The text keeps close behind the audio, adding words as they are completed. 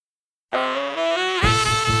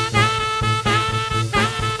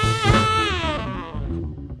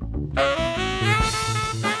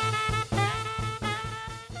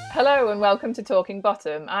Hello and welcome to Talking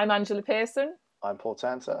Bottom. I'm Angela Pearson. I'm Paul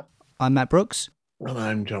Tanter. I'm Matt Brooks. And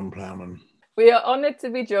I'm John Plowman. We are honoured to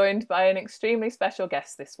be joined by an extremely special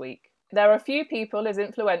guest this week. There are few people as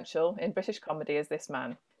influential in British comedy as this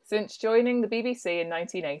man. Since joining the BBC in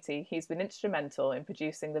 1980, he's been instrumental in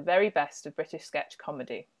producing the very best of British sketch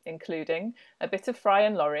comedy, including A Bit of Fry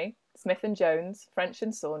and Laurie, Smith and Jones, French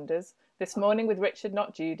and Saunders, This Morning with Richard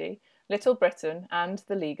Not Judy, Little Britain, and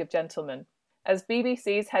The League of Gentlemen. As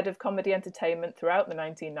BBC's head of comedy entertainment throughout the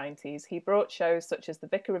 1990s, he brought shows such as The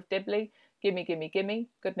Vicar of Dibley, Gimme Gimme Gimme,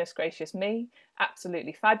 Goodness Gracious Me,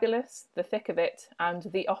 Absolutely Fabulous, The Thick of It, and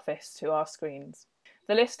The Office to our screens.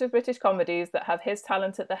 The list of British comedies that have his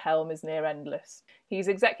talent at the helm is near endless. He's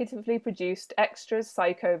executively produced Extras,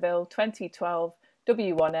 Psychoville, 2012,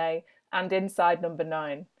 W1A, and Inside Number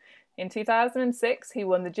 9. In 2006, he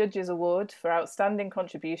won the Judges Award for Outstanding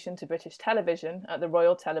Contribution to British Television at the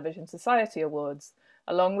Royal Television Society Awards,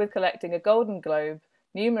 along with collecting a Golden Globe,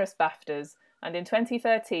 numerous BAFTAs, and in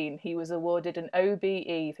 2013 he was awarded an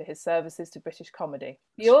OBE for his services to British comedy.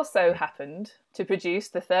 He also happened to produce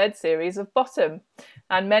the third series of Bottom,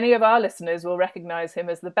 and many of our listeners will recognise him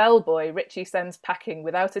as the bellboy Richie sends packing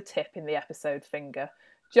without a tip in the episode Finger.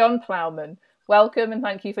 John Plowman, welcome and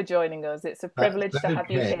thank you for joining us. It's a privilege to have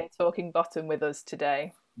you here talking Bottom with us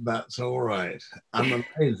today. That's all right. I'm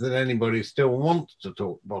amazed that anybody still wants to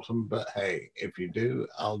talk Bottom, but hey, if you do,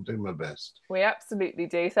 I'll do my best. We absolutely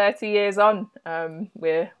do. 30 years on,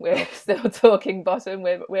 we're still talking Bottom.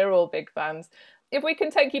 We're all big fans. If we can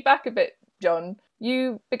take you back a bit, John,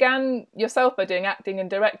 you began yourself by doing acting and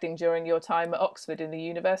directing during your time at Oxford in the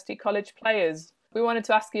University College Players. We wanted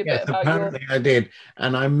to ask you a bit about apparently I did.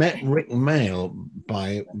 And I met Rick Mail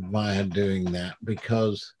via doing that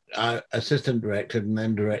because I assistant directed and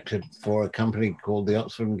then directed for a company called the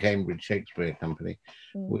Oxford and Cambridge Shakespeare Company,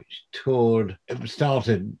 which toured, it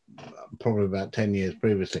started probably about 10 years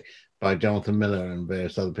previously by Jonathan Miller and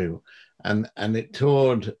various other people. And it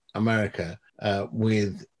toured America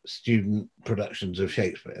with student productions of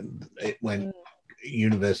Shakespeare. It went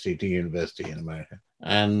university to university in America.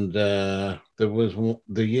 And there was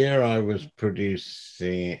the year I was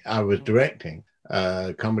directing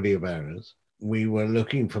Comedy of Errors. We were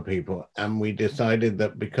looking for people, and we decided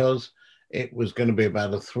that because it was going to be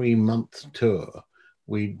about a 3-month tour,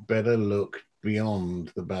 we'd better look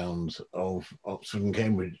beyond the bounds of Oxford and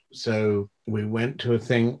Cambridge. So we went to a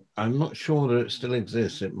thing, I'm not sure that it still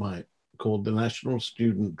exists, it might, called the National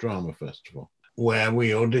Student Drama Festival, where we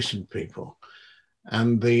auditioned people.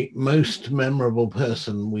 And the most memorable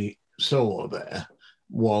person we saw there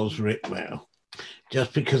was Rick Mail,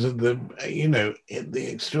 just because of the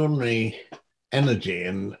extraordinary energy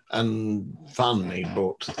and fun he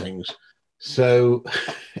brought to things. So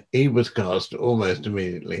he was cast almost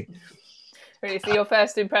immediately. Really, so your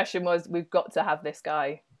first impression was, we've got to have this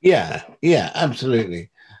guy. Yeah,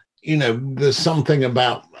 absolutely. You know, there's something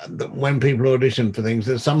about when people audition for things,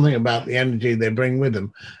 there's something about the energy they bring with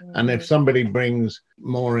them. And if somebody brings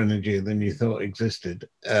more energy than you thought existed,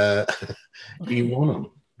 you want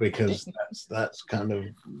them, because that's kind of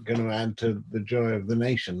going to add to the joy of the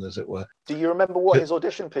nation, as it were. Do you remember what his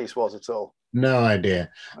audition piece was at all? No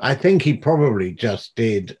idea. I think he probably just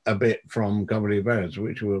did a bit from Comedy of Errors,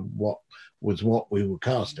 which was what we were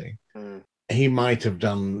casting. He might have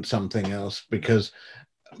done something else,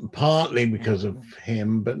 partly because of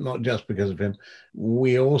him, but not just because of him.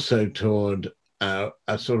 We also toured a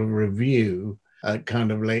sort of review, a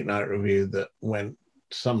kind of late night review that went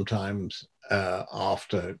sometimes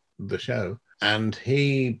after the show. And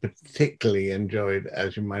he particularly enjoyed,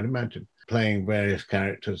 as you might imagine, playing various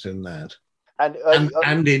characters in that.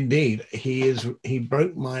 And indeed, he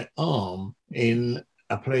broke my arm in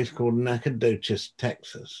a place called Nacogdoches,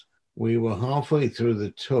 Texas. We were halfway through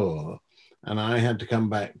the tour, and I had to come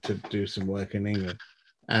back to do some work in England.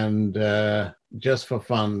 And just for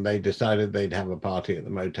fun, they decided they'd have a party at the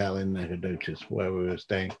motel in Nacogdoches where we were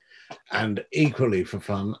staying. And equally for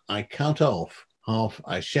fun, I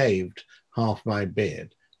shaved half my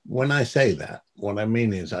beard. When I say that, what I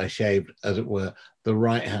mean is I shaved, as it were, the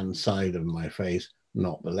right-hand side of my face,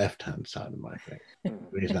 not the left-hand side of my face. The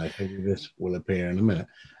reason I tell you this will appear in a minute.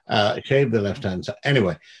 Shaved the left-hand side.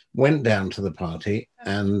 Anyway, went down to the party,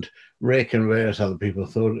 and Rick and various other people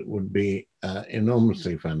thought it would be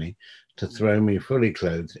enormously funny to throw me fully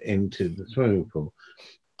clothed into the swimming pool.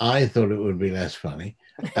 I thought it would be less funny.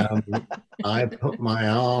 I put my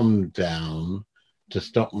arm down to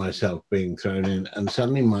stop myself being thrown in, and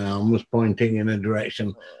suddenly my arm was pointing in a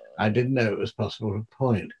direction I didn't know it was possible to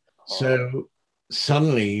point. So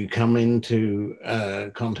suddenly you come into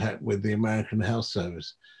contact with the American Health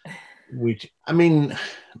Service, which, I mean,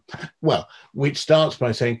 well, which starts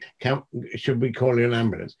by saying, should we call you an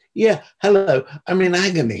ambulance? Yeah, hello, I'm in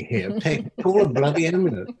agony here. Call a bloody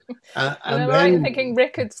ambulance. Am I right in thinking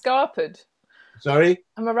Rick had scarpered? Sorry?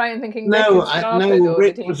 Am I right in thinking Rick had scarpered? No,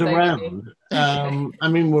 Rick was around. I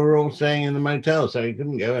mean, we were all staying in the motel, so he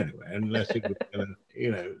couldn't go anywhere unless he was going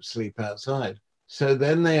to, sleep outside. So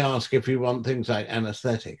then they ask if you want things like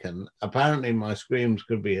anaesthetic, and apparently my screams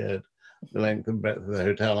could be heard the length and breadth of the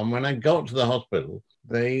hotel. And when I got to the hospital,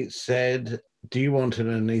 they said, do you want an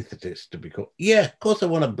anaesthetist to be called? Yeah, of course I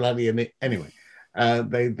want a bloody anyway.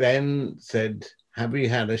 They then said, have you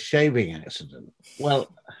had a shaving accident?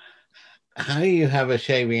 Well, how do you have a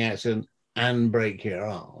shaving accident and break your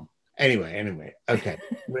arm? Anyway, okay.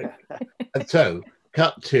 And so,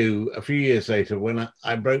 cut to a few years later when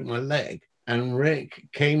I broke my leg, and Rick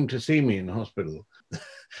came to see me in the hospital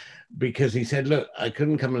because he said, look, I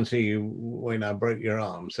couldn't come and see you when I broke your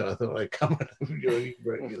arm, so I thought I'd come and you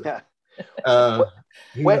broke your leg.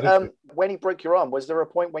 When he broke your arm, was there a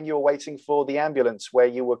point when you were waiting for the ambulance where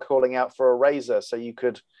you were calling out for a razor so you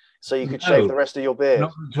could shave the rest of your beard?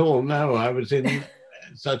 Not at all, no. I was in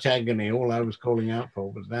such agony. All I was calling out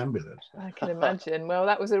for was an ambulance. I can imagine. Well,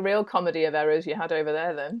 that was a real comedy of errors you had over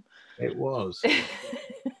there then. It was.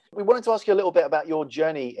 We wanted to ask you a little bit about your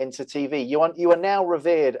journey into TV. You are now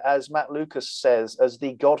revered, as Matt Lucas says, as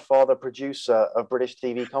the godfather producer of British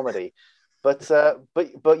TV comedy. But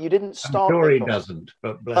you didn't start. I'm sure he doesn't,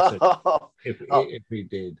 but bless him, if he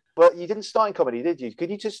did. But you didn't start in comedy, did you?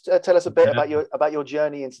 Could you just tell us a bit about your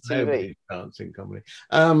journey into TV? Nobody starts in comedy.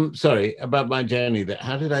 Sorry, about my journey there.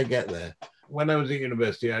 How did I get there? When I was at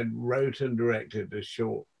university, I wrote and directed a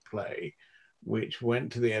short play, which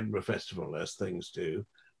went to the Edinburgh Festival, as things do,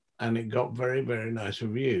 and it got very, very nice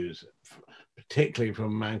reviews, particularly from a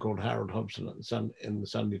man called Harold Hobson in the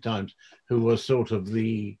Sunday Times, who was sort of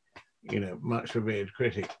the much revered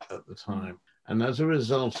critic at the time. And as a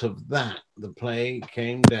result of that, the play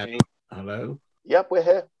came down. Hello? Yep, we're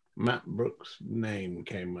here. Matt Brooks' name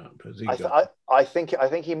came up. Has he I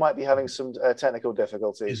think he might be having some technical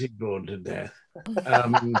difficulties. Is he bored to death?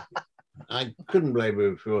 I couldn't blame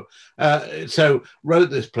him for. So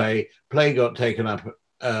wrote this play. Play got taken up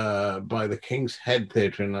by the King's Head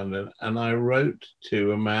Theatre in London, and I wrote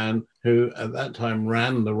to a man who at that time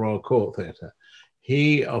ran the Royal Court Theatre.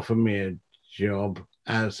 He offered me a job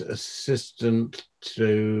as assistant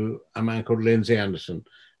to a man called Lindsay Anderson,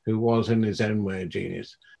 who was in his own way a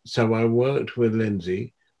genius. So I worked with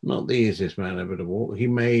Lindsay, not the easiest man ever to walk. He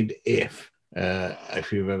made If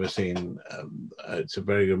you've ever seen, it's a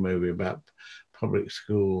very good movie about public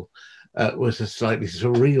school. It was a slightly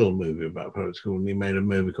surreal movie about public school, and he made a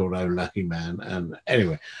movie called Oh Lucky Man. And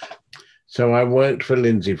anyway, so I worked for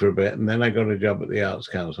Lindsay for a bit, and then I got a job at the Arts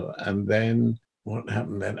Council, and then what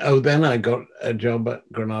happened then? Oh, then I got a job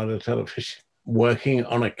at Granada Television working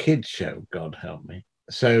on a kids show, God help me.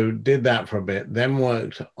 So did that for a bit, then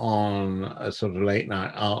worked on a sort of late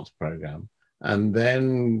night arts program, and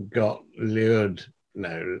then got lured,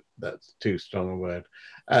 no, that's too strong a word,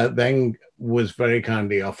 then was very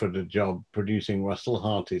kindly offered a job producing Russell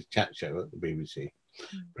Harty's chat show at the BBC.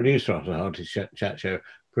 Produced Russell Harty's chat show,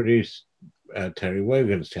 produced Terry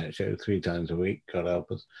Wogan's chat show 3 times a week, God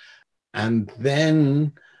help us. And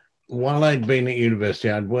then, while I'd been at university,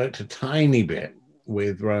 I'd worked a tiny bit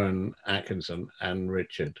with Rowan Atkinson and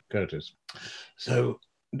Richard Curtis. So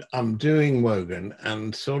I'm doing Wogan,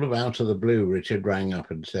 and sort of out of the blue, Richard rang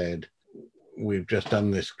up and said, we've just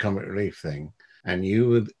done this comic relief thing, and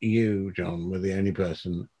you, John, were the only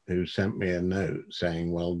person who sent me a note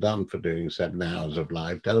saying, well done for doing 7 hours of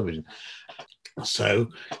live television. So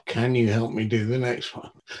can you help me do the next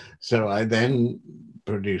one? So I then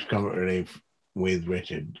produced Comic Relief with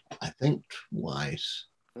Richard, I think twice,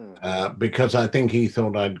 because I think he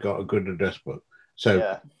thought I'd got a good address book.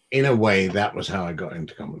 So in a way, that was how I got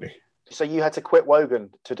into comedy. So you had to quit Wogan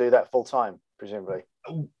to do that full time, presumably?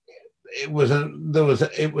 It was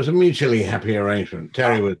a mutually happy arrangement.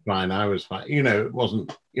 Terry was fine, I was fine. It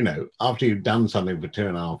wasn't, after you've done something for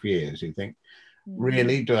 2.5 years, you think,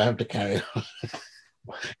 really, do I have to carry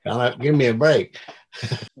on? Give me a break.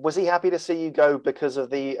 Was he happy to see you go because of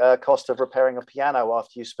the cost of repairing a piano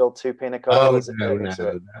after you spilled 2 pina coladas? No,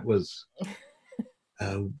 that was,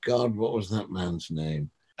 oh God, what was that man's name?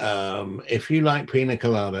 If you like pina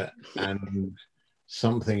colada and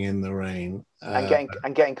something in the rain.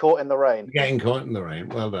 And getting caught in the rain. Getting caught in the rain,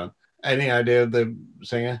 well done. Any idea of the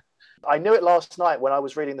singer? I knew it last night when I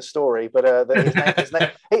was reading the story, but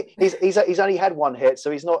he's only had one hit, so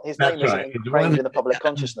his name isn't ingrained in the public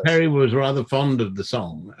consciousness. Perry was rather fond of the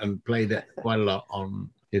song and played it quite a lot on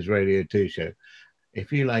his Radio 2 show.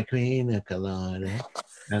 If you like pina colada.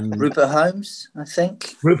 And Rupert Holmes, I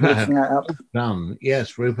think. Rupert Looking that up. Holmes.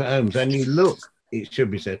 Yes, Rupert Holmes. And you look, it should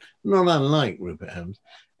be said, not unlike Rupert Holmes.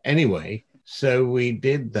 Anyway, so we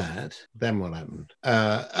did that. Then what happened?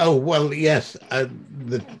 Yes.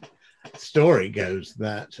 The story goes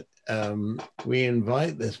that we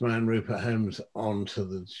invite this man, Rupert Holmes, onto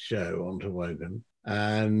the show, onto Wogan.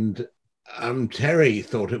 And Terry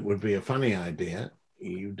thought it would be a funny idea,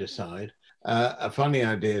 you decide, a funny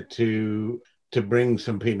idea to bring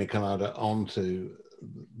some pina colada onto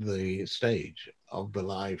the stage of the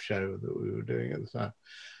live show that we were doing at the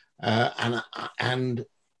time. And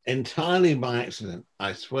entirely by accident,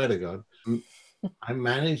 I swear to God, I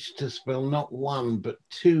managed to spill not one, but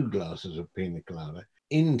 2 glasses of pina colada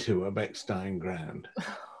into a Bechstein Grand,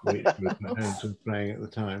 which Rupert Holmes was playing at the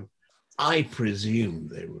time. I presume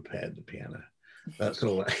they repaired the piano. That's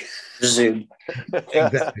all. Presume.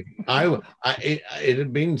 Exactly. It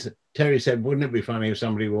had been. Terry said, "Wouldn't it be funny if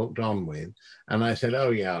somebody walked on with?" And I said, "Oh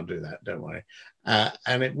yeah, I'll do that. Don't worry."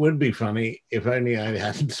 And it would be funny if only I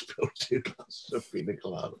hadn't spilled 2 glasses of pina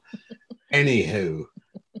colada. Anywho,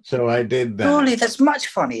 so I did that. Surely that's much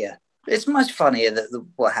funnier. It's much funnier that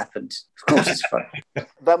what happened. Of course, it's funny.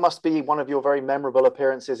 That must be one of your very memorable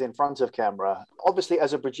appearances in front of camera. Obviously,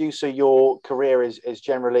 as a producer, your career is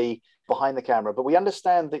generally behind the camera, but we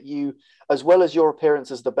understand that you, as well as your appearance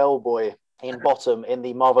as the bellboy in Bottom in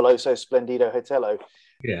the Marveloso Splendido Hotello,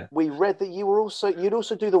 we read that you'd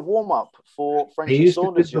also do the warm-up for French and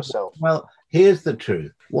Saunders yourself. Well, here's the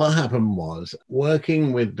truth. What happened was,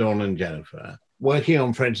 working with Dawn and Jennifer, working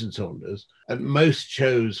on French and Saunders, at most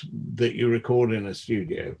shows that you record in a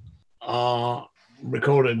studio are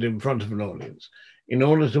recorded in front of an audience in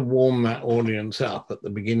order to warm that audience up at the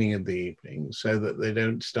beginning of the evening so that they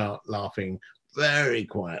don't start laughing very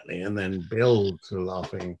quietly and then build to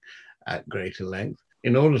laughing at greater length.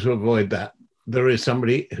 In order to avoid that, there is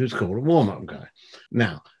somebody who's called a warm-up guy.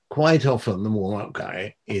 Now, quite often the warm-up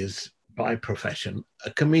guy is by profession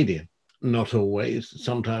a comedian. Not always.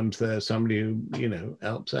 Sometimes there's somebody who,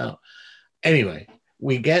 helps out. Anyway,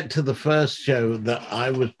 we get to the first show that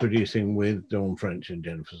I was producing with Dawn French and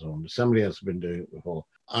Jennifer Saunders. Somebody else had been doing it before.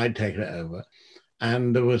 I'd taken it over.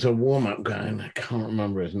 And there was a warm-up guy, and I can't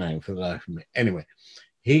remember his name for the life of me. Anyway,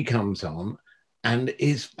 he comes on and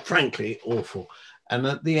is frankly awful. And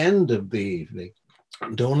at the end of the evening,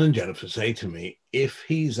 Dawn and Jennifer say to me, if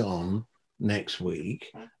he's on next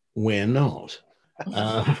week, we're not.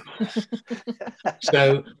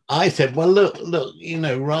 So I said, well, look,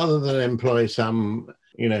 rather than employ some,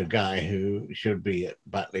 guy who should be at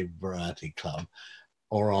Batley Variety Club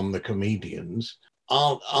or on the Comedians,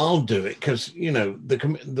 I'll do it because,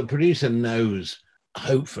 the producer knows,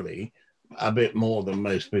 hopefully, a bit more than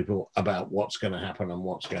most people about what's going to happen and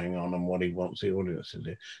what's going on and what he wants the audience to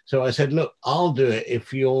do. So I said, look, I'll do it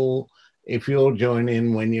if you'll join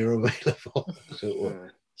in when you're available.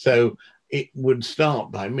 So it would start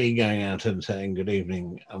by me going out and saying good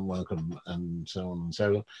evening and welcome and so on and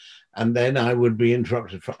so on. And then I would be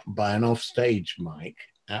interrupted by an offstage mic,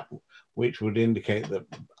 which would indicate that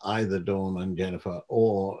either Dawn and Jennifer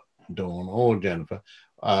or Dawn or Jennifer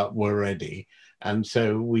were ready. And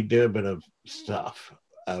so we do a bit of stuff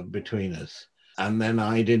between us. And then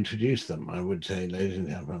I'd introduce them. I would say, ladies and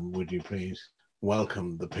gentlemen, would you please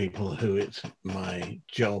welcome the people who it's my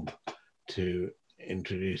job to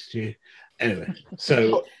introduce to you. Anyway,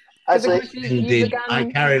 so indeed, I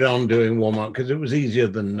carried on doing warm-up because it was easier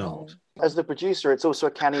than not. As the producer, it's also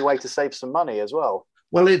a canny way to save some money as well.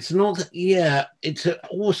 Well, it's not, it's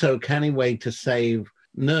also a canny way to save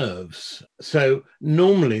nerves. So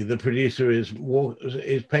normally the producer is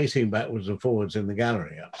pacing backwards and forwards in the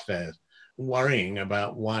gallery upstairs, worrying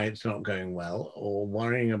about why it's not going well, or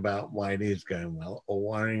worrying about why it is going well, or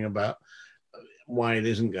worrying about why it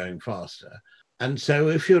isn't going faster. And so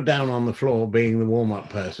if you're down on the floor being the warm-up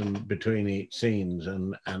person between each scenes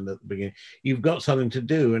and at the beginning, you've got something to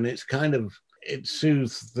do, and it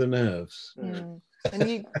soothes the nerves. Mm.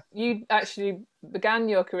 And you actually began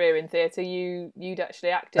your career in theatre. You'd actually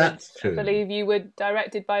acted. That's true. I believe you were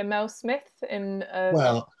directed by Mel Smith in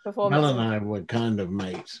a performance. Mel and I were kind of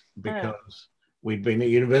mates because we'd been at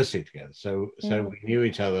university together. So we knew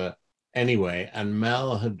each other anyway. And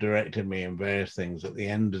Mel had directed me in various things, at the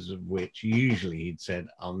end of which usually he'd said,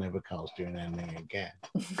 "I'll never cast you in anything again."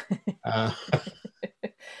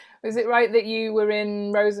 Was it right that you were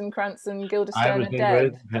in Rosencrantz and Guildenstern I was Are in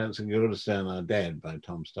Dead? Rosencrantz and Guildenstern Are Dead by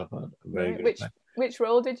Tom Stoppard. Which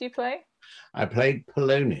role did you play? I played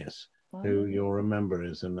Polonius, who you'll remember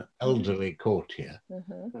is an elderly courtier.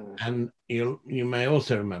 And you may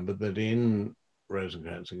also remember that in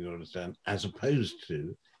Rosencrantz and Guildenstern, as opposed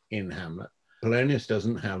to in Hamlet, Polonius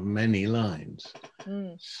doesn't have many lines.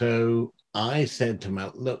 So I said to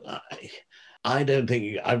Mel, look, I don't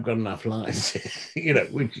think I've got enough lines,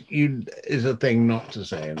 which is a thing not to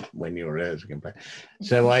say when you're a rehearsing player.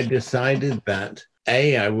 So I decided that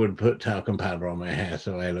A, I would put talcum powder on my hair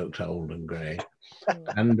so I looked old and grey,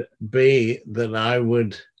 and B, that I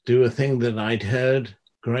would do a thing that I'd heard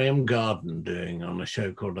Graham Garden doing on a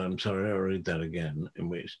show called I'm Sorry, I'll Read That Again, in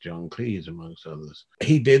which John Cleese, amongst others,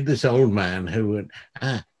 he did this old man who would,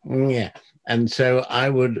 yeah. And so I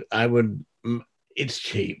would, it's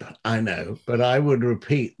cheap, I know, but I would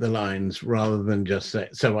repeat the lines rather than just say,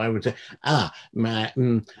 so I would say, the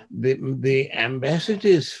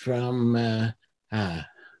ambassadors from,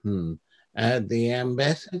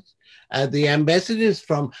 the ambassadors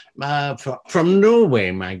from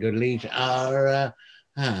Norway, my good liege, are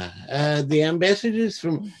the ambassadors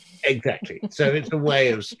from exactly. So it's a way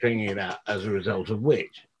of stringing it out, as a result of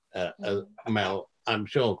which, as Mel, I'm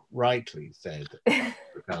sure, rightly said,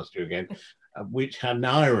 cast you again, which had an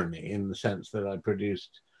irony in the sense that I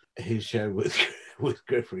produced his show with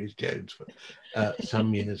Griff Rhys-Jones for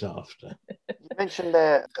some years after. You mentioned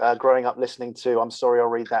there growing up listening to I'm Sorry, I'll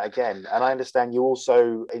Read That Again, and I understand you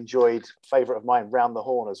also enjoyed favourite of mine, Round the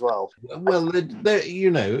Horn, as well. Well, it's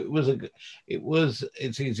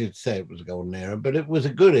easy to say it was a golden era, but it was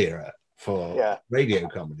a good era for radio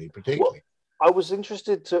comedy, particularly. Well, I was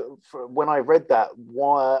interested when I read that,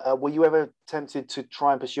 why were you ever tempted to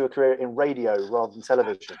try and pursue a career in radio rather than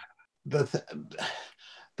television?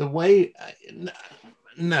 The way,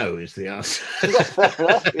 no is the answer. Fair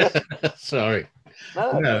enough, yeah. Sorry.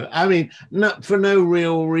 No, I mean, not for no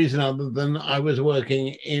real reason other than I was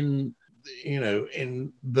working in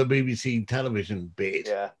the BBC television bit,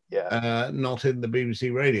 not in the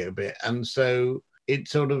BBC radio bit, and so it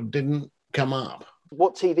sort of didn't come up.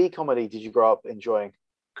 What TV comedy did you grow up enjoying?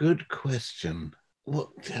 Good question.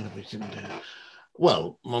 What television?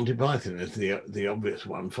 Well, Monty Python is the obvious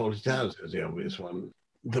one. Fawlty Towers is the obvious one.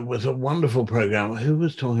 There was a wonderful program. Who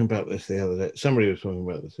was talking about this the other day? Somebody was talking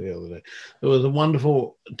about this the other day. There was a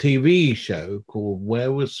wonderful TV show called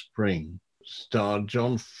Where Was Spring? Starred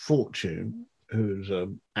John Fortune, who's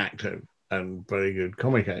an actor and very good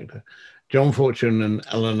comic actor. John Fortune and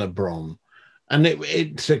Eleanor Bron. And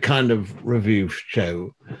it's a kind of review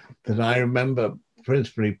show that I remember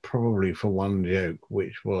principally probably for one joke,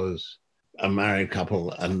 which was a married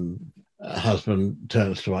couple and a husband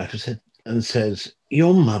turns to wife and says,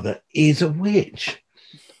 your mother is a witch.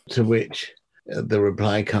 To which the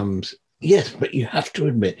reply comes, yes, but you have to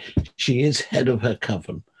admit she is head of her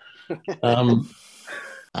coven.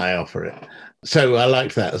 I offer it. So I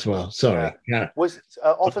liked that as well. Sorry. Yeah. Was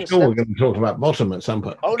often sure we're going to talk about Bottom at some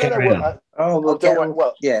point. Oh, no.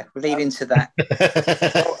 We'll lead into that.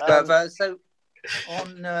 So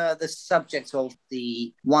on the subject of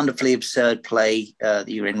the wonderfully absurd play that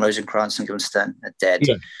you're in, Rosencrantz and Guildenstern are Dead.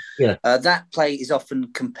 That play is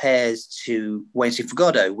often compared to Wednesday for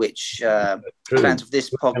Godot, which fans of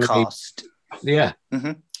this podcast, fans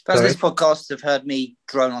of this podcast have heard me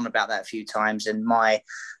drone on about that a few times, and my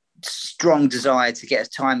strong desire to get a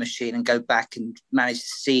time machine and go back and manage to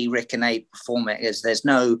see Rick and Abe perform it, as there's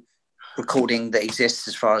no recording that exists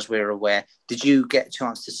as far as we're aware. Did you get a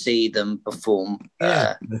chance to see them perform?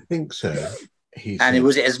 Yeah, I think so.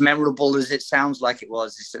 Was it as memorable as it sounds like it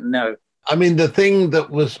was? He said no. I mean, the thing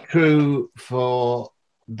that was true for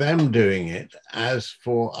them doing it, as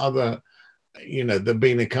for other, there've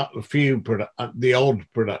been a few the old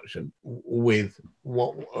production with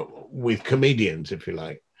comedians, if you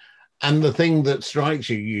like. And the thing that strikes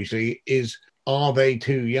you usually is, are they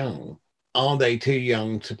too young? Are they too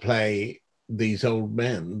young to play these old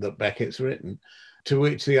men that Beckett's written? To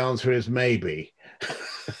which the answer is maybe,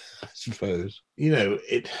 I suppose. In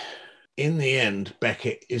the end,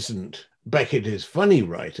 Beckett is funny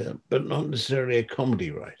writer, but not necessarily a comedy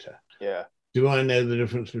writer. Yeah. Do I know the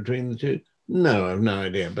difference between the two? No, I have no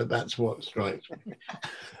idea, but that's what strikes me.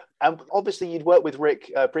 And obviously you'd worked with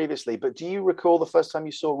Rick previously, but do you recall the first time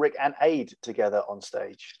you saw Rick and Aid together on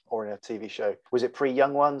stage or in a TV show? Was it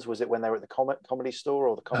pre-Young Ones? Was it when they were at the Comedy Store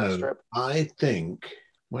or the Comedy Strip? I think,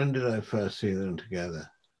 when did I first see them together?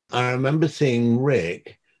 I remember seeing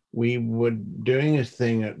Rick. We were doing a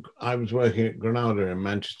thing I was working at Granada in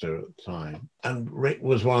Manchester at the time, and Rick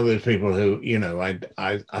was one of those people who,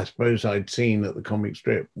 I suppose I'd seen at the Comic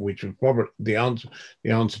Strip, which was probably the answer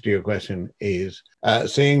to your question is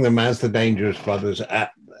seeing them as the Dangerous Brothers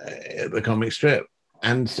at the Comic Strip.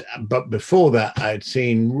 But before that, I'd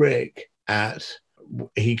seen Rick at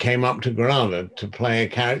he came up to Granada to play a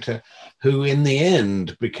character who in the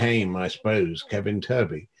end became, I suppose, Kevin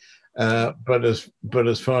Turby. But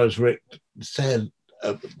as far as Rick said,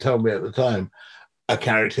 told me at the time, a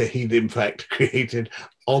character he'd in fact created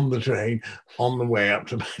on the train on the way up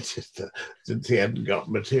to Manchester, since he hadn't got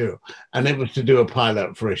material. And it was to do a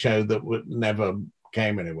pilot for a show that never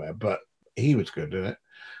came anywhere, but he was good in it.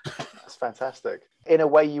 That's fantastic. In a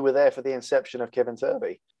way, you were there for the inception of Kevin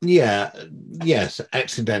Turby. Yeah, yes,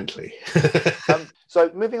 accidentally. So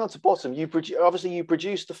moving on to Bottom, you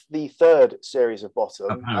produced the third series of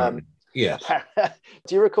Bottom. Yes.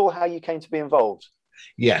 Do you recall how you came to be involved?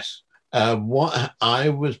 Yes. What I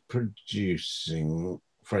was producing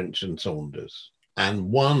French and Saunders,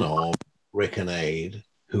 and one of Rick and Aid,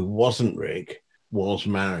 who wasn't Rick, was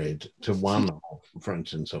married to one of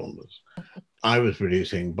French and Saunders. I was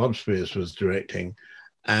producing, Bob Spears was directing,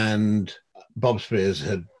 and Bob Spears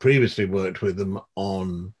had previously worked with them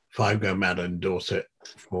on Five Go Mad in Dorset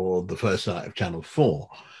for the first night of Channel 4.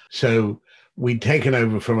 So we'd taken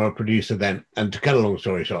over from our producer then, and to cut a long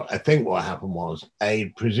story short, I think what happened was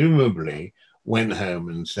Aid presumably went home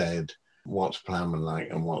and said, what's Plowman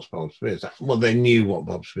like and what's Bob Spears like? Well, they knew what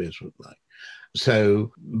Bob Spears was like.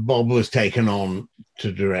 So Bob was taken on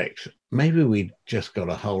to direct. Maybe we just got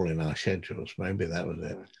a hole in our schedules. Maybe that was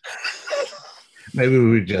it. Maybe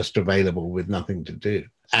we were just available with nothing to do.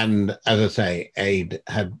 And as I say, Aid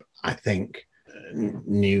had, I think,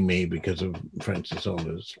 knew me because of Francis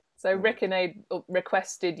Saunders. So Rick and Aid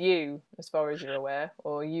requested you, as far as you're aware,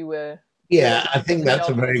 or you were... Yeah, I think that's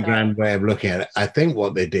a very grand way of looking at it. I think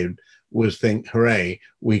what they did was think, hooray,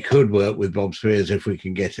 we could work with Bob Spears if we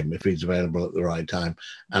can get him, if he's available at the right time.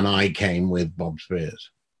 And I came with Bob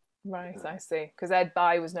Spears. Right, I see. Because Ed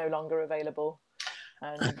Bye was no longer available.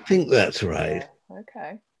 And, I think that's right. Yeah,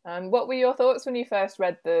 okay. And what were your thoughts when you first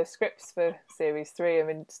read the scripts for Series 3? I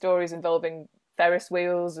mean, stories involving Ferris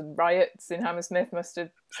wheels and riots in Hammersmith must have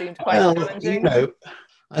seemed quite challenging. You know,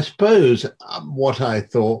 I suppose what I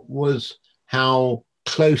thought was how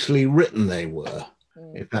closely written they were,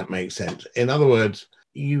 if that makes sense. In other words,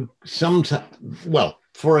 you sometimes, well,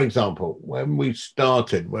 for example,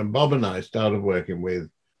 when Bob and I started working with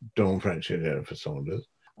Dawn French and Jennifer Saunders,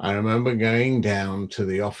 I remember going down to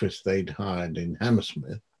the office they'd hired in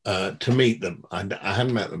Hammersmith to meet them. I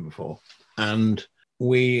hadn't met them before. And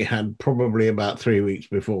we had probably about 3 weeks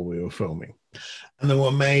before we were filming. And there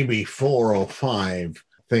were maybe 4 or 5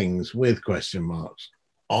 things with question marks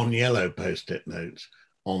on yellow Post-it notes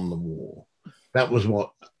on the wall. That was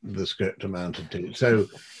what the script amounted to. So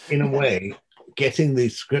in a way, getting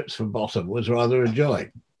these scripts for Bottom was rather a joy,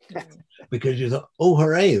 because you thought, oh,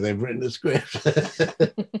 hooray, they've written a script.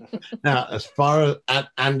 Now, as far as,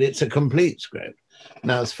 and it's a complete script.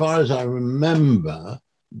 Now, as far as I remember,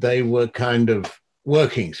 they were kind of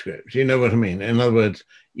working scripts. You know what I mean? In other words,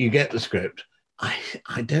 you get the script.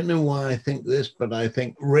 I don't know why I think this, but I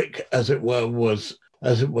think Rick, as it were, was,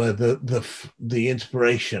 as it were, the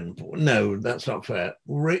inspiration. No, that's not fair.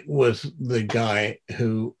 Rick was the guy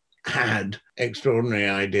who had extraordinary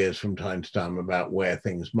ideas from time to time about where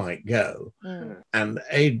things might go. And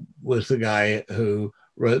Aid was the guy who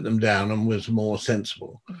wrote them down and was more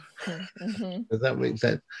sensible. Does that make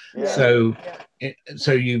sense? Yeah.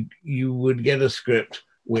 So you would get a script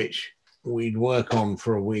which we'd work on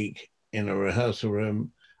for a week in a rehearsal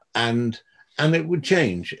room, and it would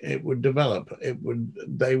change, it would develop,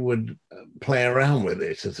 they would play around with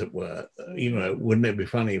it, as it were. You know, wouldn't it be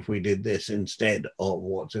funny if we did this instead of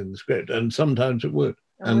what's in the script? And sometimes it would.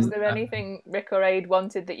 And was there anything Rick or Aid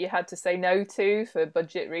wanted that you had to say no to for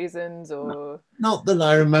budget reasons, or? Not that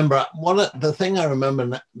I remember. The thing I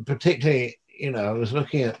remember particularly, you know, I was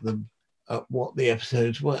looking at what the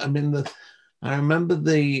episodes were. I mean, I remember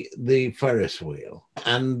the Ferris wheel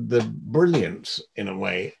and the brilliance, in a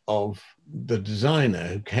way, of the designer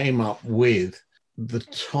who came up with the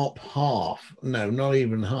top half, no, not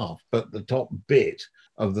even half, but the top bit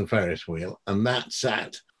of the Ferris wheel, and that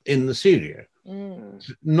sat in the studio.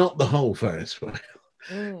 Not the whole Ferris wheel,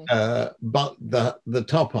 but the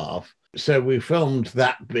top half. So we filmed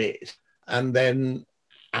that bit and then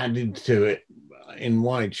added to it in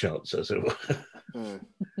wide shots, as it were.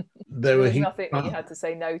 There was nothing that you had to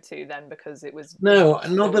say no to then, because it was... No,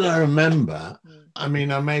 not that I remember. I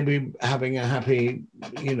mean, I may be having a happy,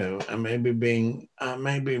 you know, I may be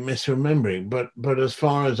misremembering, but as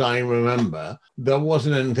far as I remember, there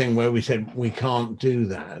wasn't anything where we said, we can't do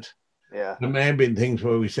that. Yeah. There may have been things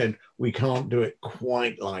where we said, we can't do it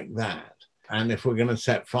quite like that. And if we're going to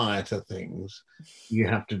set fire to things, you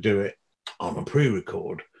have to do it on a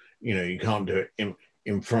pre-record. You know, you can't do it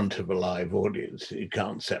in front of a live audience. You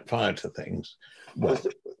can't set fire to things. Well,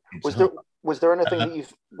 was there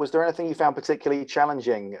anything you found particularly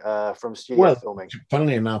challenging from studio filming?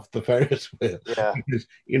 Funnily enough, the Ferris wheel. Yeah. Because,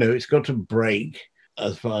 it's got to break.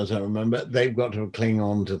 As far as I remember, they've got to cling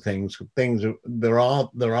on to things. There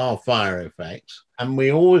are fire effects, and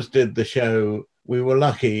we always did the show. We were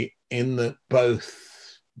lucky in that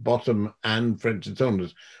both Bottom and French and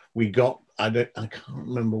Saunders, we got. I can't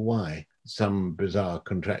remember why. Some bizarre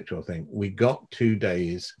contractual thing. We got 2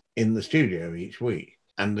 days in the studio each week,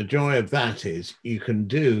 and the joy of that is you can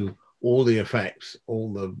do all the effects,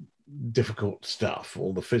 all the difficult stuff,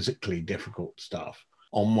 all the physically difficult stuff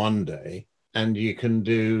on one day. And you can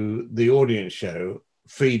do the audience show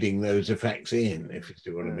feeding those effects in, if you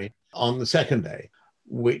see what I mean, on the second day,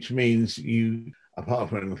 which means you, apart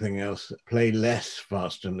from anything else, play less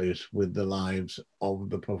fast and loose with the lives of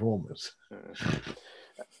the performers.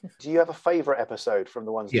 Do you have a favourite episode from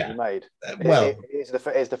the ones that you made? Well, it's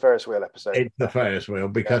the Ferris wheel episode. It's the Ferris wheel,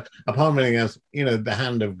 because apart from anything else, the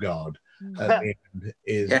hand of God at the end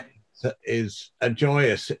is a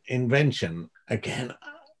joyous invention. Again,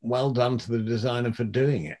 well done to the designer for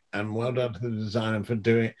doing it, and well done to the designer for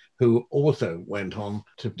doing it, who also went on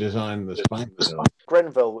to design the Spice Girls.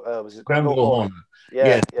 Grenville, was it Grenville Horner?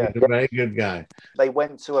 Yeah, He's a very good guy. They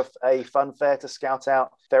went to a fun fair to scout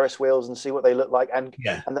out Ferris wheels and see what they look like, and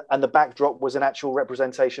the backdrop was an actual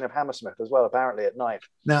representation of Hammersmith as well, apparently, at night.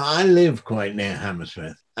 Now, I live quite near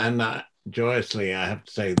Hammersmith, and joyously, I have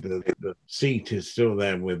to say the seat is still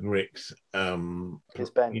there with Rick's his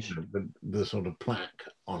bench, the sort of plaque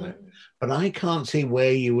on it. But I can't see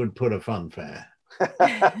where you would put a fun fair.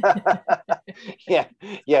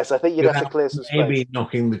 Yes, I think you'd have to clear some space. Maybe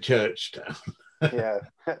knocking the church down. Yeah.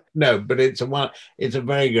 No, but it's a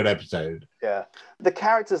very good episode. Yeah. The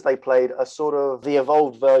characters they played are sort of the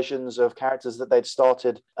evolved versions of characters that they'd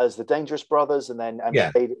started as the Dangerous Brothers and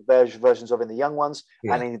played versions of in the Young Ones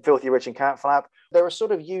and in Filthy Rich and Cat Flap. They're a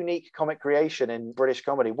sort of unique comic creation in British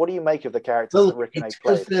comedy. What do you make of the characters that Rick and Ace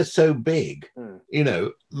played? Because they're so big.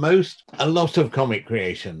 A lot of comic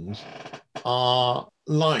creations are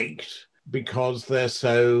liked because they're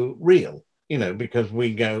so real. Because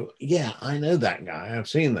we go, I know that guy. I've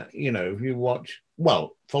seen that. If you watch,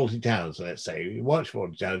 Fawlty Towers, let's say, you watch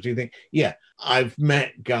Fawlty Towers, you think, I've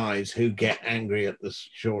met guys who get angry at the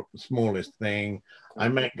smallest thing. I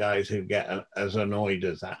met guys who get as annoyed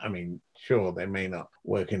as that. I mean, sure, they may not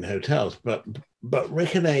work in hotels, but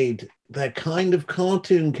Rick and Ade, they're kind of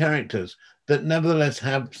cartoon characters that nevertheless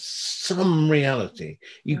have some reality.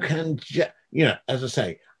 You can, as I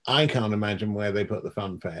say, I can't imagine where they put the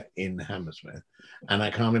fun fair in Hammersmith, and I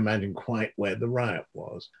can't imagine quite where the riot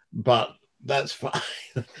was, but that's fine.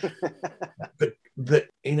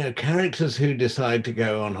 Characters who decide to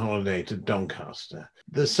go on holiday to Doncaster,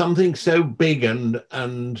 there's something so big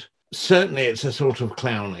and certainly it's a sort of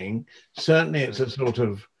clowning, certainly it's a sort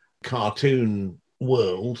of cartoon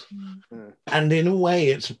world, and in a way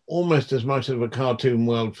it's almost as much of a cartoon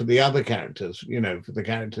world for the other characters, for the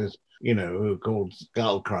characters who are called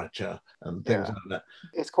Skullcrutcher and things like that.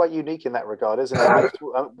 It's quite unique in that regard, isn't it?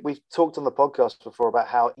 We've talked on the podcast before about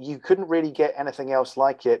how you couldn't really get anything else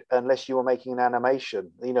like it unless you were making an animation.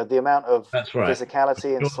 The amount of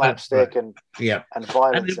physicality and slapstick and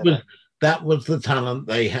violence. And that was the talent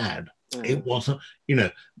they had. It wasn't,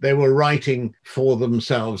 they were writing for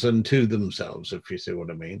themselves and to themselves, if you see what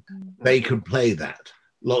I mean. They could play that.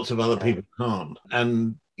 Lots of other people can't.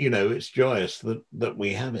 And, it's joyous that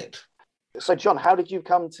we have it. So, John, how did you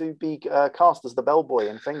come to be cast as the bellboy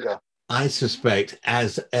in Finger? I suspect,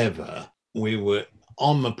 as ever, we were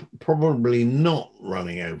on the, probably not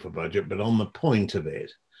running over budget, but on the point of it.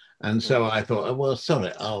 And so I thought, oh, well,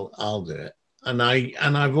 sorry, I'll do it. And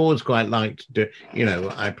I've always quite liked to do,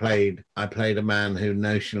 I played a man who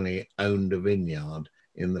notionally owned a vineyard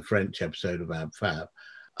in the French episode about Fab.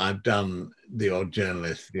 I've done the odd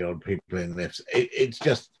journalist, the odd people in lifts. It's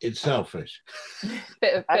selfish.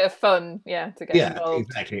 bit of fun, to get involved.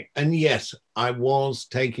 Exactly. And yes, I was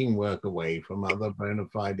taking work away from other bona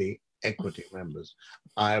fide Equity members.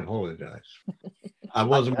 I apologise. I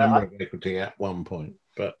was a member of Equity at one point.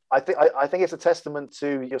 But I think it's a testament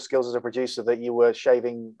to your skills as a producer that you were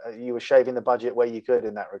shaving the budget where you could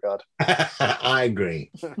in that regard. I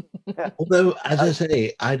agree. Although, as I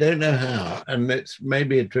say, I don't know how, and it's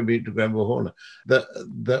maybe a tribute to Grenville Horner,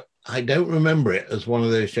 that I don't remember it as one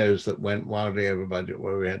of those shows that went wildly over budget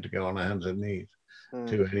where we had to go on our hands and knees.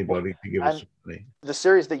 to anybody to give us money. The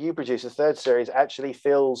series that you produce, the third series, actually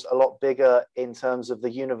feels a lot bigger in terms of the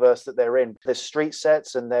universe that they're in. There's street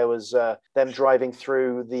sets, and there was them driving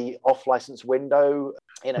through the off-license window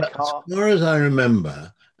in a car. As far as I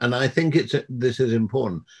remember, and I think this is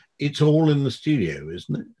important, it's all in the studio,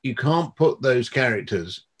 isn't it? You can't put those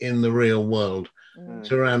characters in the real world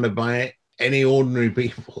surrounded by any ordinary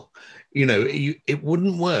people. You know, it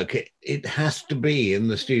wouldn't work. It has to be in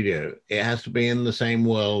the studio. It has to be in the same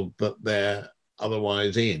world that they're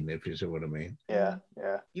otherwise in, if you see what I mean. Yeah.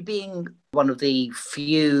 You being one of the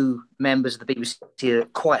few members of the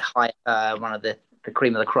BBC quite high, one of the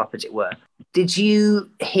cream of the crop, as it were. Did you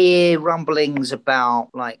hear rumblings about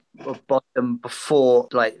Bottom before,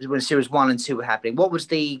 when series 1 and 2 were happening? What was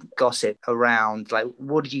the gossip around?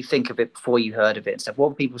 What did you think of it before you heard of it and stuff? What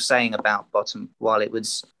were people saying about Bottom while it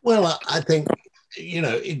was? Well, I think,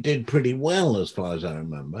 it did pretty well as far as I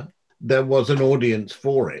remember. There was an audience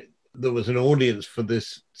for it. There was an audience for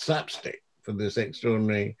this slapstick, for this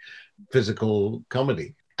extraordinary physical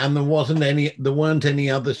comedy. And there weren't any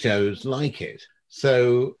other shows like it.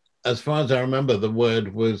 So as far as I remember, the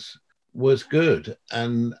word was good.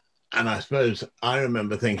 And I suppose I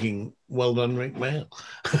remember thinking, well done, Rick Mayall.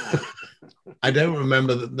 I don't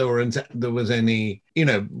remember that there was any,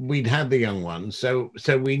 we'd had the young ones. So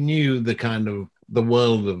we knew the kind of the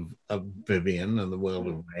world of Vivian and the world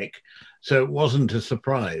of Rick. So it wasn't a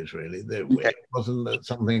surprise, really. It wasn't that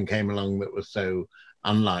something came along that was so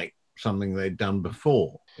unlike something they'd done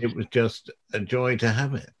before. It was just a joy to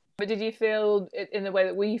have it. But did you feel, in the way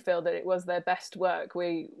that we feel, that it was their best work?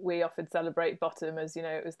 We often celebrate Bottom as,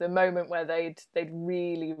 it was the moment where they'd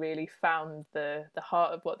really, really found the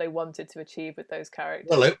heart of what they wanted to achieve with those characters.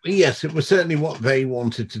 Well, yes, it was certainly what they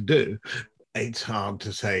wanted to do. It's hard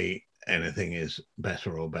to say anything is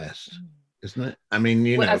better or best, isn't it? I mean,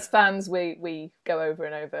 as fans, we go over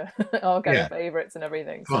and over our favourites and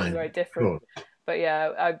everything, so it's very different. Sure. But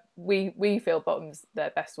yeah, we feel Bottom's their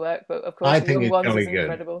best work, but of course, I think it's jolly good.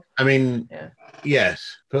 Incredible. I mean, yes,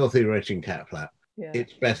 Filthy Rich and Cat Flap. Yeah.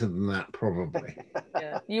 It's better than that, probably.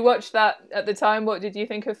 Yeah, you watched that at the time. What did you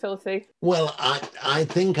think of Filthy? Well, I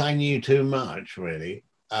think I knew too much, really.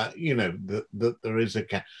 That there is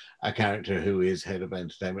a character who is head of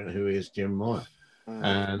entertainment, who is Jim Moyer.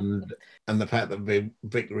 And the fact that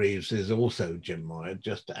Vic Reeves is also Jim Moyer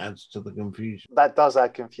just adds to the confusion. That does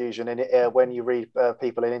add confusion in it when you read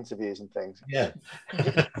people in interviews and things. Yeah,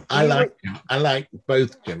 I like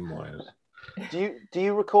both Jim Moyers. Do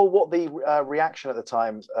you recall what the reaction at the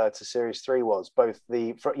time to Series 3 was, both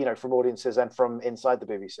from audiences and from inside the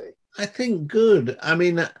BBC? I think good. I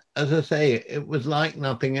mean, as I say, it was like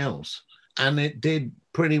nothing else, and it did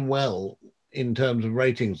pretty well in terms of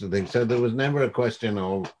ratings and things. So there was never a question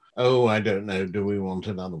of, oh, I don't know, do we want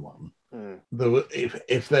another one?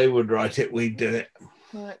 If they would write it, we'd do it.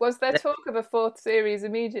 Right. Was there talk of a 4th series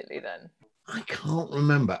immediately then? I can't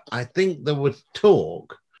remember. I think there was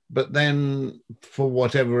talk, but then for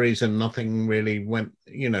whatever reason, nothing really went,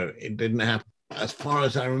 it didn't happen. As far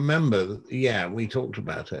as I remember, yeah, we talked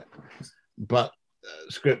about it, but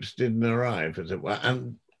scripts didn't arrive, as it were.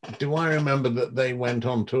 And do I remember that they went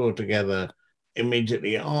on tour together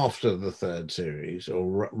immediately after the 3rd series,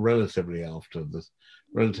 or relatively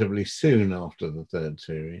soon after the 3rd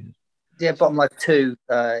series? Yeah, Bottom Life 2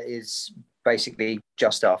 is basically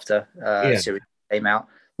just after series came out.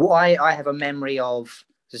 What I have a memory of,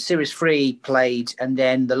 the series 3 played, and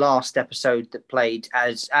then the last episode that played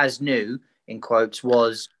as new, in quotes,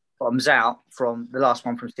 was Bottoms Out, from the last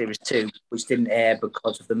one from series 2, which didn't air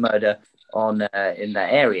because of the murder in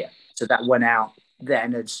that area. So that went out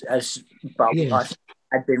then as Bottom Life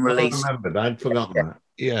had been released. I remembered, I'd forgotten that.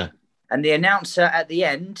 Yeah. And the announcer at the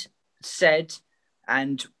end said,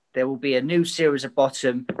 and there will be a new series of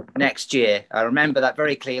Bottom next year. I remember that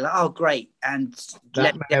very clearly. Oh, great. And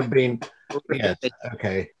that may have been, yes,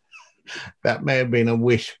 okay. That may have been a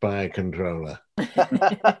wish by a controller. Do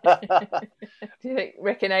you think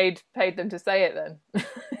Rick and Aid paid them to say it then?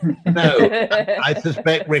 No, I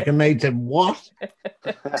suspect Rick and Aid said, what?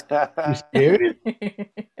 You serious?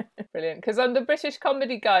 Brilliant. Because on the British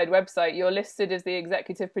Comedy Guide website, you're listed as the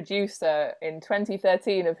executive producer in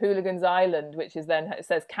 2013 of Hooligans Island, which is then, it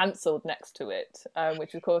says cancelled next to it,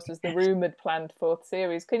 which of course was the rumoured planned 4th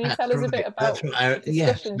series. Can you tell us a bit about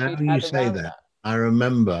yes, now you say that. I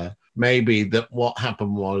remember maybe that what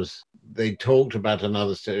happened was they talked about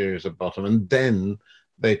another series of Bottom, and then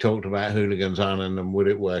they talked about Hooligans Island and would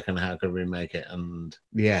it work and how could we make it? And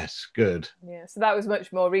yes, good. Yeah, so that was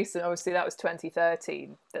much more recent. Obviously, that was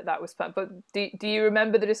 2013 that was. But do you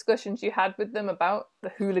remember the discussions you had with them about the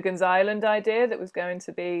Hooligans Island idea that was going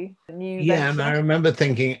to be a new venture? Yeah, and I remember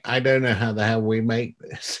thinking, I don't know how the hell we make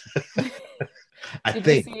this.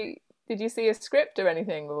 Did you see a script or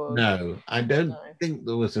anything? Or? No, I don't think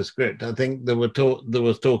there was a script. I think there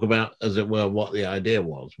was talk about, as it were, what the idea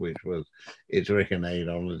was, which was it's Rick and Aid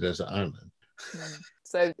on a desert island.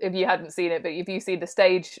 So if you hadn't seen it, but if you seen the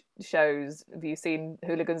stage shows, have you seen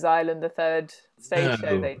Hooligans Island, the third stage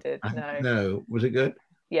show they did? No. Was it good?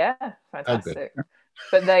 Yeah, fantastic. Oh,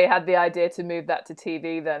 but they had the idea to move that to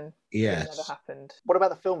TV then. Yes. It never happened. What about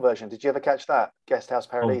the film version? Did you ever catch that? Guest House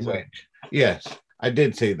Paradiso? Yes, I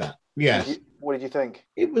did see that. Yes. What did you think?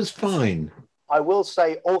 It was fine. I will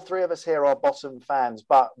say all three of us here are Bottom fans,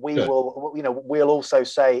 but we'll also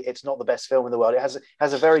say it's not the best film in the world. It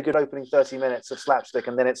has a very good opening 30 minutes of slapstick,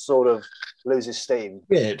 and then it sort of loses steam.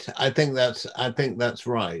 I think that's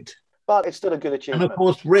right. But it's still a good achievement. And of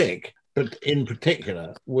course, Rick, but in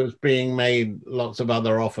particular, was being made lots of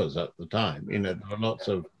other offers at the time. There were lots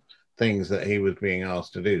of things that he was being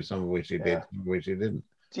asked to do, some of which he did, some of which he didn't.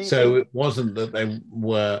 So it wasn't that they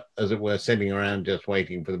were, as it were, sitting around just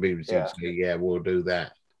waiting for the BBC to say, yeah, we'll do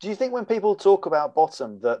that. Do you think when people talk about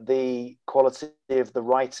Bottom that the quality of the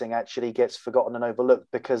writing actually gets forgotten and overlooked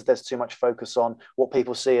because there's too much focus on what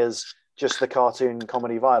people see as just the cartoon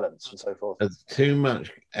comedy violence and so forth? There's too much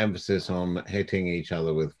emphasis on hitting each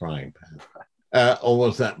other with frying pan. Or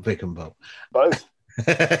was that Vic and Bob? Both.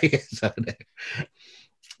 Yes, I know.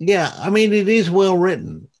 Yeah, I mean, it is well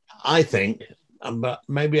written, I think. But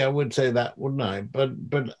maybe I would say that, wouldn't I?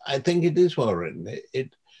 But I think it is well written.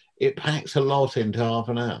 It packs a lot into half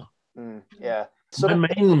an hour. Yeah. My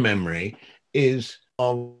main memory is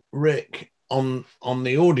of Rick on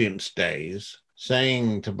the audience days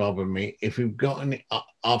saying to Bob and me, if you've got any,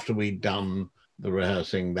 after we'd done the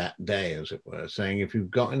rehearsing that day, as it were, saying, if you've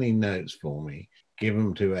got any notes for me, give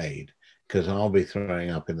them to Aid, because I'll be throwing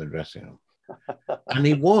up in the dressing room. And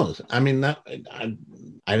he was. I mean, that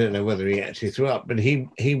I don't know whether he actually threw up, but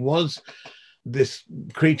he was this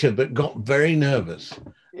creature that got very nervous.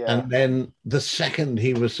 Yeah. And then the second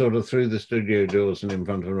he was sort of through the studio doors and in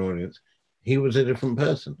front of an audience, he was a different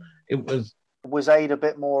person. It was Aid a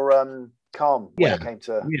bit more calm when it came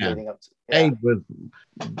to leading up to. Yeah. Aid was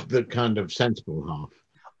the kind of sensible half.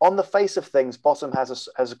 On the face of things, Bottom has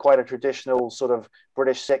quite a traditional sort of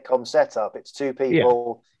British sitcom setup. It's two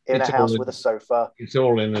people in a house with a sofa. It's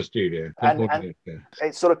all in the studio. And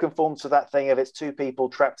it sort of conforms to that thing of it's two people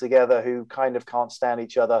trapped together who kind of can't stand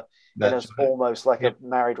each other. And it's almost like a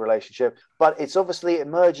married relationship. But it's obviously, it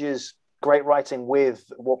merges great writing with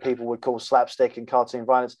what people would call slapstick and cartoon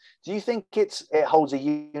violence. Do you think it holds a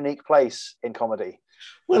unique place in comedy?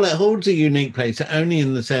 Well, it holds a unique place only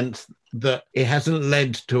in the sense that it hasn't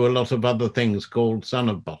led to a lot of other things called Son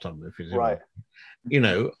of Bottom, if you see right.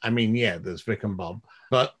 I mean, there's Vic and Bob,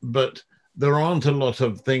 but there aren't a lot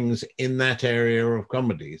of things in that area of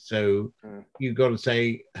comedy. So you've got to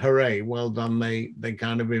say, hooray, well done. They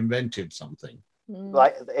kind of invented something.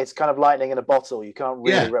 Like it's kind of lightning in a bottle. You can't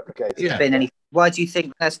really replicate it. Why do you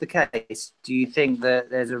think that's the case? Do you think that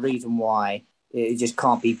there's a reason why it just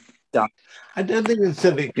can't be done? I don't think it's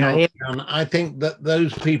that it can't be done. I think that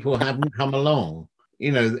those people haven't come along.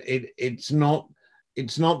 It's not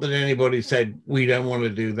that anybody said we don't want to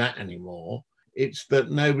do that anymore. It's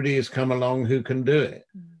that nobody has come along who can do it.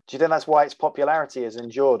 Do you think that's why its popularity has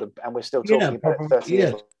endured and we're still talking about it 30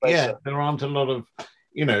 years later? Yeah, there aren't a lot of,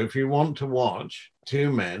 if you want to watch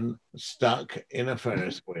two men stuck in a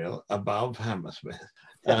Ferris wheel above Hammersmith,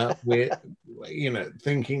 with,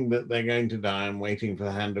 thinking that they're going to die and waiting for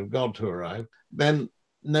the hand of God to arrive, then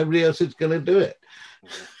nobody else is going to do it.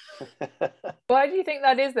 Why do you think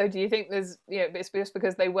that is, though? Do you think there's, it's just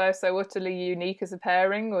because they were so utterly unique as a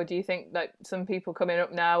pairing, or do you think that some people coming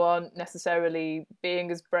up now aren't necessarily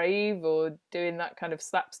being as brave or doing that kind of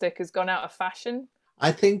slapstick has gone out of fashion?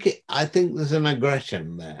 I think there's an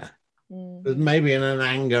aggression there. There's maybe an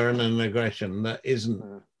anger and an aggression that isn't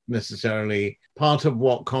necessarily part of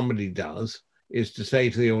what comedy does, is to say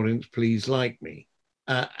to the audience, please like me.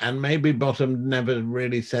 And maybe Bottom never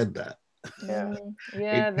really said that. Yeah.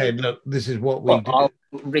 Said, look, this is what we do.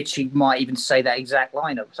 Richie might even say that exact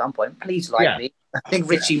line at some point. Please like me. I think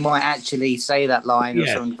Richie might actually say that line or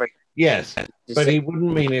something very. Yes, but he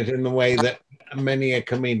wouldn't mean it in the way that many a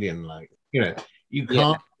comedian like. You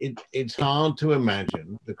can't. It's hard to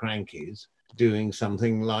imagine the Crankies doing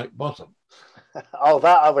something like Bottom. Oh,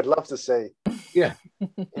 that I would love to see. Yeah.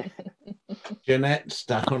 Jeanette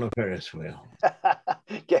stuck on a Ferris wheel.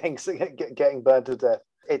 getting burned to death.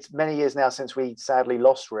 It's many years now since we sadly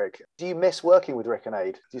lost Rick. Do you miss working with Rick and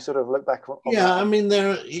Ade? Do you sort of look back on that? I mean,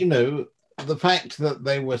 the fact that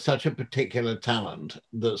they were such a particular talent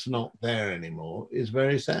that's not there anymore is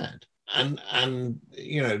very sad. And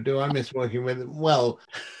do I miss working with them? Well,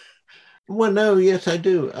 no, yes, I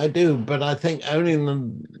do, but I think only in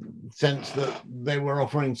the sense that they were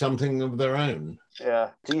offering something of their own.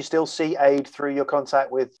 Yeah. Do you still see Ade through your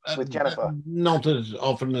contact with Jennifer? Not as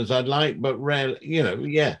often as I'd like, but rarely.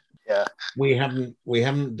 Yeah. Yeah. We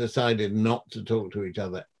haven't decided not to talk to each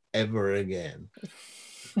other ever again.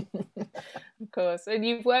 Of course. And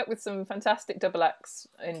you've worked with some fantastic double acts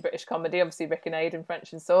in British comedy, obviously Rick and Ade and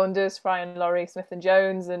French and Saunders, Fry and Laurie, Smith and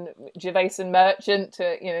Jones, and Gervais and Merchant,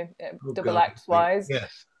 double acts wise.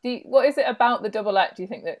 Yes. What is it about the double act, do you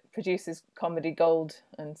think, that produces comedy gold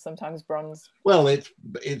and sometimes bronze? Well, it's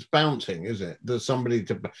bouncing, isn't it? There's somebody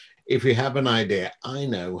if you have an idea, I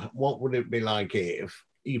know, what would it be like if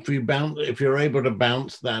you're able to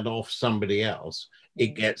bounce that off somebody else,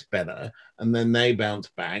 it gets better, and then they bounce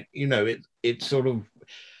back. It's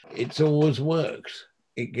always worked.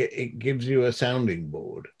 It gives you a sounding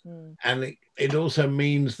board, and it also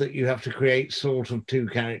means that you have to create sort of two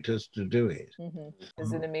characters to do it. Mm-hmm.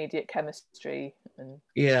 There's an immediate chemistry and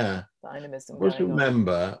dynamism. I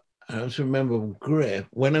also remember Griff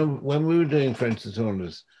when we were doing French and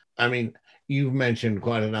Saunders. I mean, you've mentioned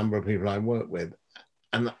quite a number of people I worked with,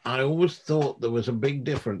 and I always thought there was a big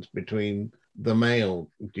difference between the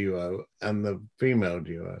male duo and the female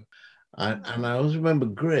duo. And I always remember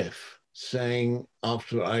Griff saying,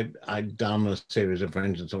 after I'd done a series of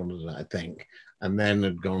French and Saunders, I think, and then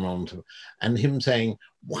had gone on to, and him saying,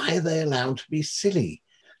 why are they allowed to be silly?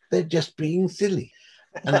 They're just being silly.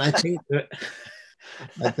 And I think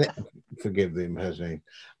forgive the impersonation.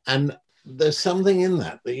 And there's something in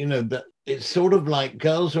that that it's sort of like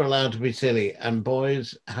girls are allowed to be silly and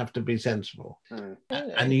boys have to be sensible.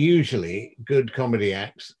 And usually good comedy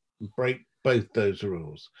acts break both those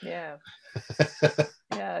rules. Yeah.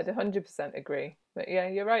 Yeah, I'd 100% agree. But yeah,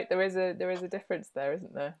 you're right. There is a difference there,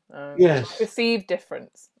 isn't there? Yes. Perceived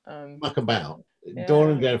difference. Muck about.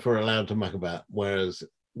 Dawn and Jeff are allowed to muck about, whereas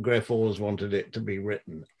Griff always wanted it to be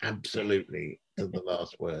written absolutely to the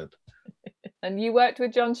last word. And you worked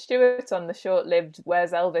with Jon Stewart on the short-lived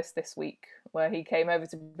Where's Elvis This Week, where he came over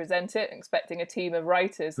to present it, expecting a team of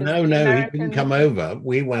writers. No, he didn't come over.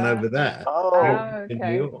 We went over there. Okay. In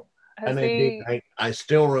New York. I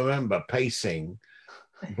still remember pacing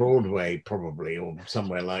Broadway, probably, or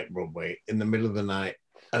somewhere like Broadway, in the middle of the night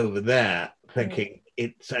over there, thinking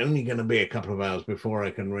it's only going to be a couple of hours before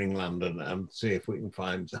I can ring London and see if we can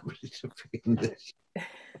find somebody to be in this.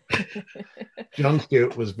 Jon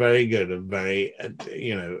Stewart was very good and very,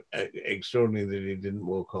 extraordinary that he didn't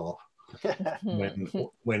walk off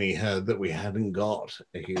when he heard that we hadn't got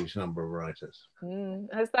a huge number of writers.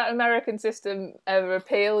 Has that American system ever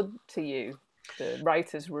appealed to you, the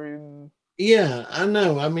writer's room? Yeah, I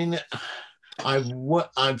know. I mean,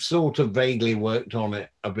 I've sort of vaguely worked on it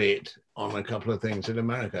a bit on a couple of things in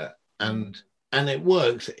America, and it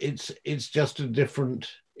works. It's just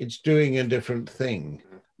it's doing a different thing.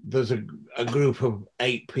 There's a group of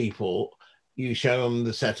 8 people. You show them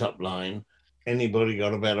the setup line. Anybody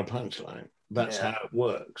got a better punchline? That's how it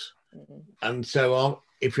works. And so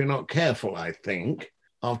if you're not careful, I think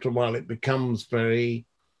after a while it becomes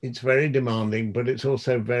it's very demanding, but it's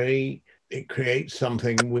also it creates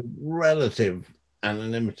something with relative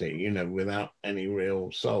anonymity, without any real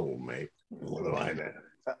soul, maybe. Although I've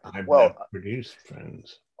never produced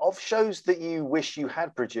Friends. Of shows that you wish you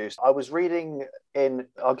had produced, I was reading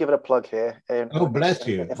I'll give it a plug here. Bless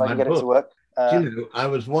you. If I can get it to work. I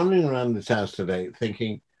was wandering around this house today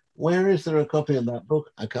thinking, where is there a copy of that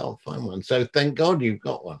book? I can't find one. So thank God you've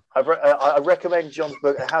got one. I recommend John's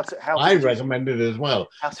book. I recommend it as well.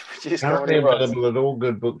 How to Produce Currently available at all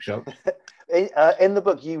good bookshops. In the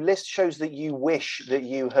book, you list shows that you wish that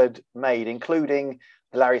you had made, including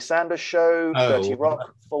The Larry Sanders Show, 30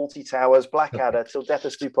 Rock, Fawlty Towers, Blackadder, Till Death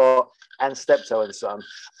Us Do Part, and Steptoe and Son.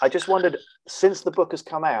 I just wondered, since the book has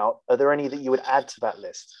come out, are there any that you would add to that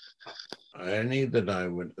list? Any that I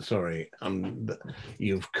would,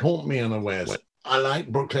 you've caught me unawares. I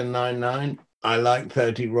like Brooklyn Nine-Nine. I like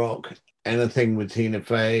 30 Rock. Anything with Tina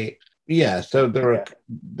Fey. Yeah, so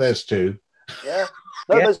there's 2. Yeah.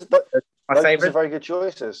 My favorite. Those are very good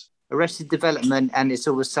choices. Arrested Development and It's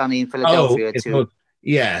Always Sunny in Philadelphia too.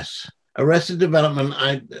 Yes. Arrested Development,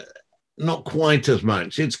 not quite as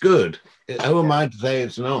much. It's good. Who am I to say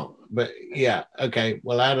it's not? But yeah, okay,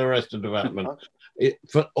 we'll add Arrested Development.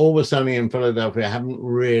 For Always Sunny in Philadelphia, I haven't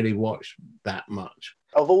really watched that much.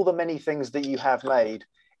 of all the many things that you have made,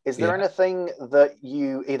 is there anything that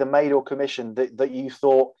you either made or commissioned that you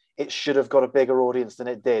thought it should have got a bigger audience than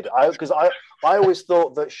it did? Because I always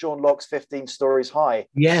thought that Sean Locke's 15 Stories High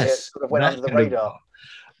sort of went under the radar.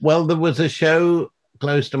 Well, there was a show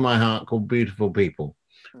close to my heart called Beautiful People,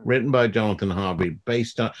 written by Jonathan Harvey,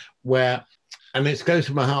 based on and it's close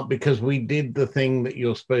to my heart because we did the thing that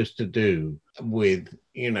you're supposed to do with,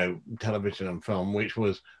 television and film, which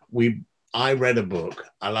was I read a book,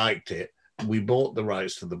 I liked it, we bought the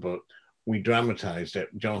rights to the book, we dramatized it,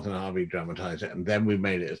 Jonathan Harvey dramatized it, and then we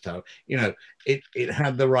made it as television. It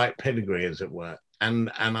had the right pedigree, as it were. And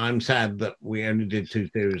I'm sad that we only did 2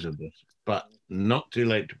 series of this, but not too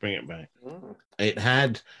late to bring it back. It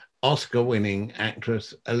had Oscar-winning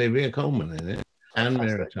actress Olivia Colman in it, and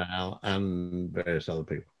Miratal, and various other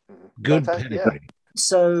people. Good pedigree.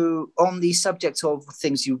 So, on the subject of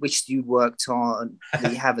things you wish you worked on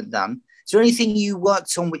that you haven't done, is there anything you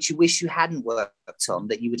worked on which you wish you hadn't worked on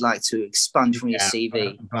that you would like to expunge from your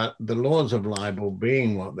CV? But the laws of libel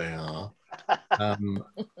being what they are,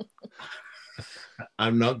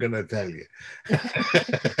 I'm not going to tell you.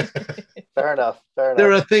 Fair enough.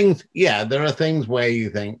 There are things where you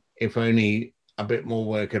think if only a bit more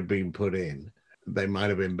work had been put in, they might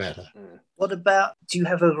have been better. What about, do you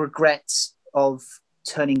have a regret of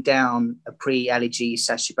turning down a pre-Ali G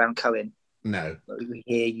Sacha Baron Cohen? No.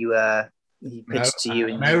 He pitched to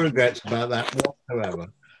you. No regrets about that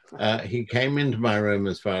whatsoever. He came into my room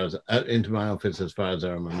into my office as far as I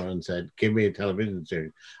remember and said, give me a television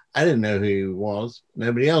series. I didn't know who he was.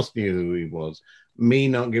 Nobody else knew who he was. Me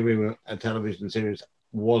not giving him a television series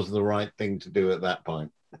was the right thing to do at that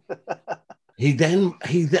point. We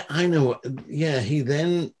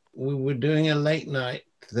were doing a late night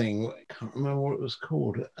thing. I can't remember what it was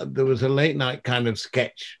called. There was a late night kind of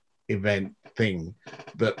sketch event thing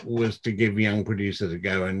that was to give young producers a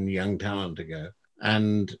go and young talent a go.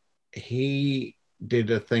 And he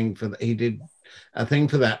did a thing for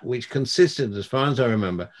that, which consisted, as far as I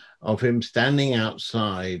remember, of him standing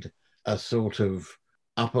outside a sort of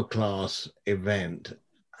upper class event.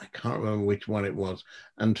 I can't remember which one it was,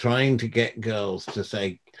 and trying to get girls to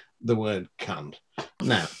say the word cunt.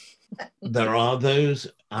 Now, there are those,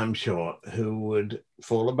 I'm sure, who would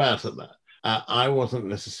fall about at that. I wasn't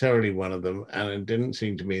necessarily one of them, and it didn't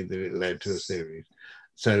seem to me that it led to a series.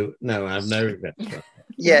 So, no, I have no regrets.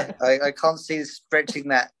 Yeah, I can't see it stretching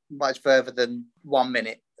that much further than 1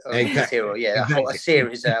 minute of material. Yeah, exactly. A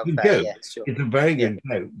series out of that. Yeah, sure. It's a very good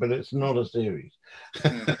joke, but it's not a series.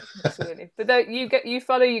 Absolutely. But you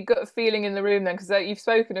follow your gut feeling in the room then, because you've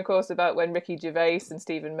spoken, of course, about when Ricky Gervais and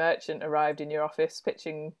Stephen Merchant arrived in your office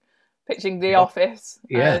pitching The Office,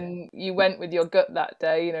 and you went with your gut that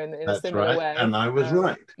day, in a similar way. And I was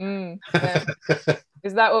right. Yeah.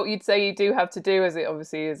 Is that what you'd say you do have to do as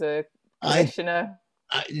a commissioner?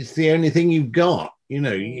 It's the only thing you've got.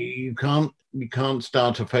 You can't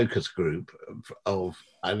start a focus group of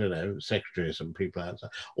I don't know, secretaries and people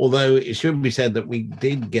outside. Although it should be said that we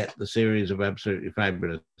did get the series of Absolutely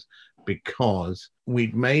Fabulous because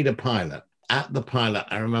we'd made a pilot. At the pilot,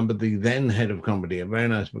 I remember the then head of comedy, a very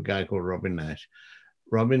nice guy called Robin Nash,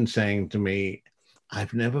 Robin saying to me,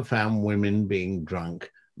 I've never found women being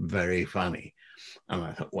drunk very funny. And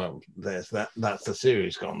I thought, well, that's the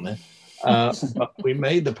series gone there. But we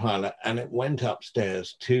made the pilot and it went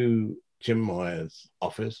upstairs to Jim Moyer's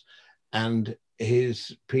office, and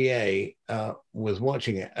his PA was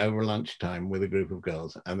watching it over lunchtime with a group of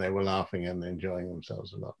girls, and they were laughing and enjoying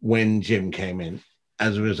themselves a lot when Jim came in,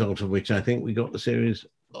 as a result of which I think we got the series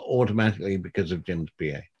automatically because of Jim's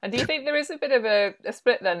PA. And do you think there is a bit of a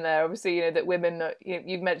split then there? Obviously, that women,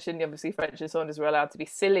 you've mentioned obviously French and Saunders were allowed to be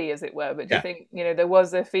silly, as it were, but do you think, there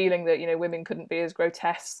was a feeling that, women couldn't be as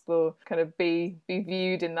grotesque or kind of be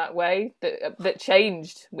viewed in that way that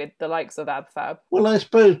changed with the likes of Ab Fab? Well, I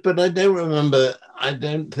suppose, but I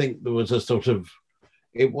don't think there was a sort of,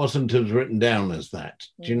 it wasn't as written down as that.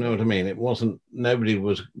 Do you know what I mean? It wasn't, nobody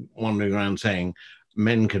was wandering around saying,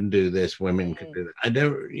 men can do this, women can do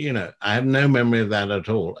that. I have no memory of that at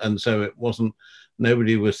all. And so it wasn't,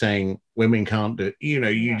 nobody was saying women can't do it.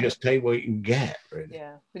 You just take what you get, really.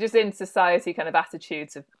 Yeah. But just in society, kind of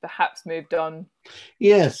attitudes have perhaps moved on.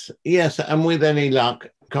 Yes. And with any luck,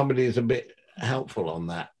 comedy is a bit helpful on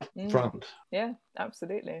that front. Yeah,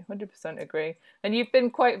 absolutely. 100% agree. And you've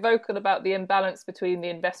been quite vocal about the imbalance between the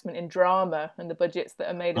investment in drama and the budgets that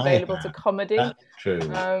are made available to comedy. That's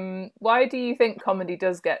true. Why do you think comedy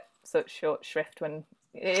does get such short shrift when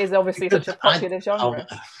it is obviously such a popular genre?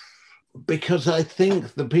 Because I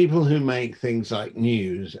think the people who make things like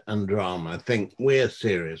news and drama think we're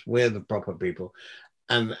serious, we're the proper people.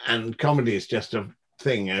 And comedy is just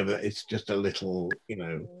thing. It's just a little,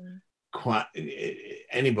 quite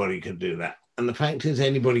anybody could do that. And the fact is,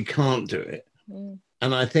 anybody can't do it.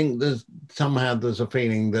 And I think there's a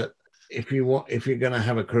feeling that if you're going to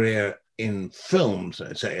have a career in films,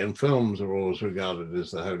 let's say, and films are always regarded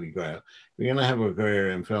as the holy grail. If you're going to have a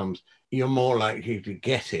career in films, you're more likely to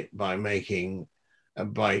get it by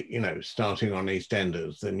starting on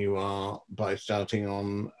EastEnders than you are by starting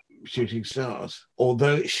on Shooting Stars.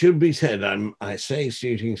 Although it should be said, I say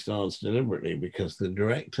Shooting Stars deliberately because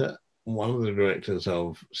one of the directors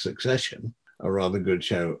of Succession, a rather good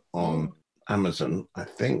show on Amazon, I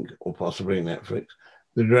think, or possibly Netflix,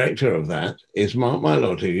 the director of that is Mark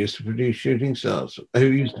Mylod, who used to produce Shooting Stars, who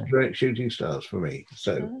used to direct Shooting Stars for me.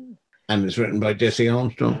 And it's written by Jesse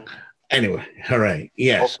Armstrong. Anyway, hooray!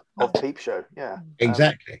 Yes, of Peep Show, yeah,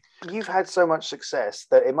 exactly. You've had so much success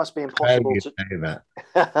that it must be impossible to say that.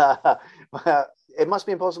 It must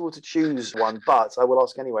be impossible to choose one. But I will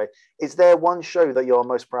ask anyway: is there one show that you're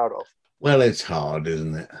most proud of? Well, it's hard,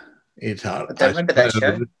 isn't it? It's hard. I don't remember that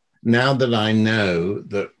show. Now that I know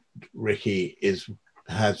that Ricky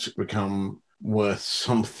has become worth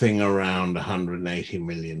something around $180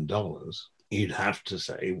 million, you'd have to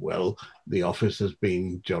say, well, The Office has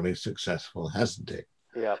been jolly successful, hasn't it?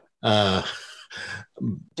 Yeah.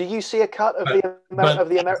 Do you see a cut of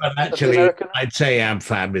the American? I'd say Ab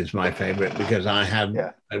Fab is my favorite because I had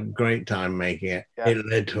a great time making it. Yeah. It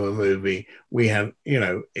led to a movie. We had,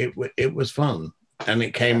 it was fun and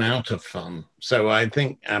it came out of fun. So I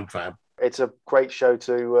think Ab Fab. It's a great show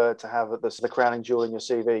to have at the crowning jewel in your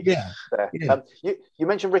CV. Yeah. There. Yeah. You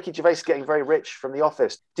mentioned Ricky Gervais getting very rich from The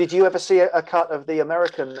Office. Did you ever see a cut of the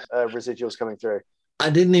American residuals coming through?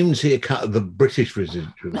 I didn't even see a cut of the British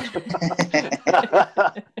residuals.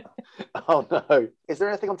 Oh no! Is there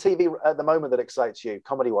anything on TV at the moment that excites you,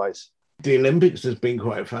 comedy-wise? The Olympics has been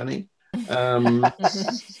quite funny.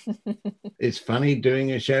 It's funny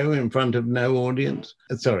doing a show in front of no audience.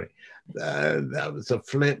 Sorry. That was a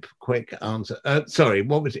quick answer. Sorry,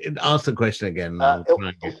 what was it? Ask the question again.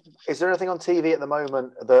 Is there anything on TV at the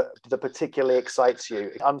moment that particularly excites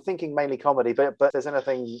you? I'm thinking mainly comedy, but there's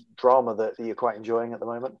anything drama that you're quite enjoying at the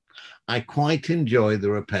moment? I quite enjoy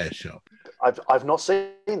The Repair Shop. I've not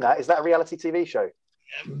seen that. Is that a reality TV show?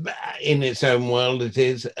 In its own world, it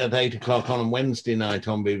is at 8:00 on a Wednesday night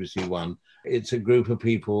on BBC One. It's a group of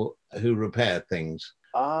people who repair things.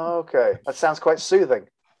 Oh, okay. That sounds quite soothing.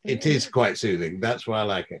 It is quite soothing. That's why I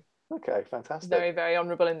like it. Okay, fantastic. Very, very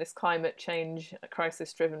honourable in this climate change,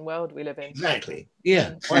 crisis-driven world we live in. Exactly.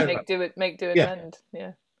 Yeah. Make do and mend.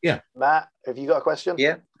 Yeah. Yeah. Matt, have you got a question?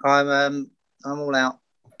 Yeah, I'm all out.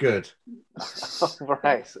 Good.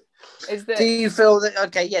 Right. Do you feel that?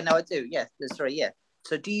 Okay. Yeah. No, I do. Yeah. Sorry. Yeah.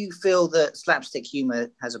 So, do you feel that slapstick humour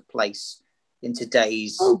has a place in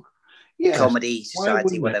today's comedy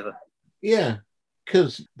society, whatever? Yeah.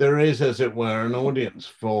 Because there is, as it were, an audience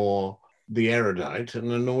for the erudite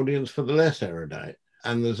and an audience for the less erudite.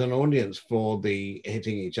 And there's an audience for the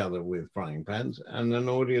hitting each other with frying pans and an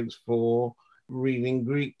audience for reading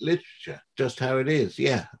Greek literature. Just how it is.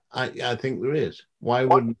 Yeah, I think there is. Why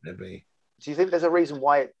wouldn't there be? Do you think there's a reason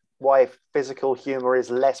why physical humour is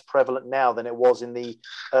less prevalent now than it was in the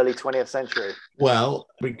early 20th century? Well,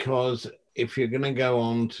 because if you're going to go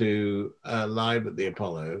on to Live at the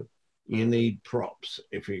Apollo, you need props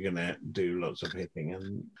if you're going to do lots of hitting,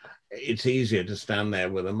 and it's easier to stand there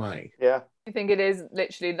with a mic. Yeah. I think it is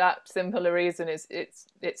literally that simple a reason.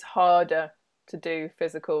 It's harder to do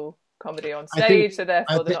physical comedy on stage, so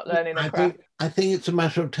therefore they're not learning the craft. I think it's a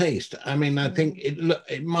matter of taste. I mean, I think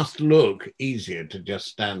it must look easier to just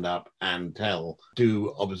stand up and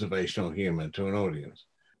do observational humour to an audience.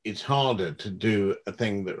 It's harder to do a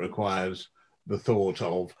thing that requires the thought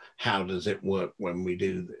of how does it work when we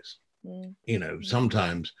do this.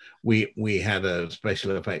 Sometimes we had a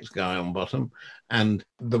special effects guy on bottom, and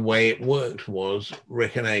the way it worked was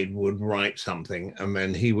Rick and Aid would write something and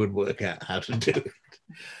then he would work out how to do it.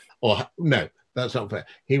 Or no, that's not fair.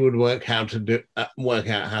 He would work out how to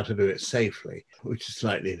do it safely, which is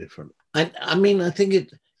slightly different. I mean, I think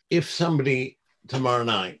if somebody tomorrow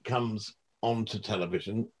night comes onto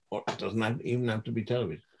television, or it doesn't even have to be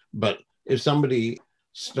television, but if somebody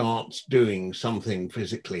starts doing something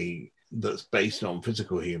physically that's based on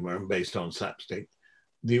physical humor and based on slapstick,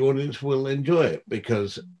 the audience will enjoy it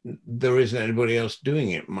because there isn't anybody else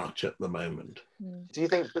doing it much at the moment. Do you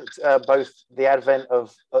think that both the advent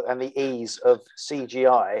of and the ease of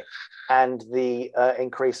CGI and the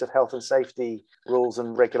increase of health and safety rules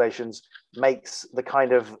and regulations makes the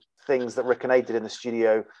kind of things that Rick and Aid did in the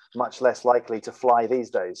studio much less likely to fly these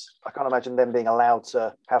days. I can't imagine them being allowed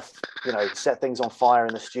to have, set things on fire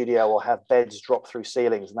in the studio or have beds drop through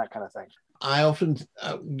ceilings and that kind of thing. I often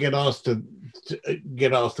get asked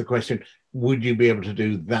the question, would you be able to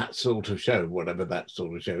do that sort of show, whatever that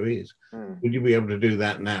sort of show is? Would you be able to do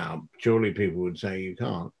that now? Surely people would say you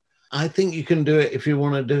can't. I think you can do it if you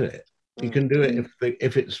want to do it. You can do it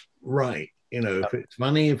if it's right. If it's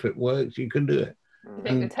funny, if it works, you can do it. I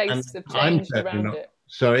think the tastes have changed around it.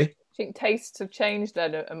 Sorry? I think tastes have changed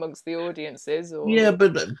then amongst the audiences. Yeah,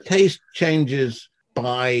 but taste changes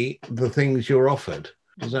by the things you're offered.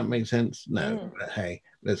 Does that make sense? No. But hey,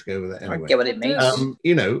 let's go with it anyway. I get what it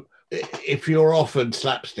means. If you're offered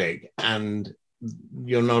slapstick and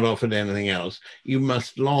you're not offered anything else, you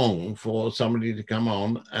must long for somebody to come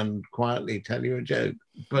on and quietly tell you a joke.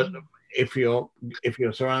 But if you're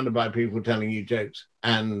surrounded by people telling you jokes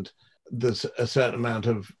and there's a certain amount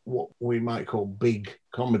of what we might call big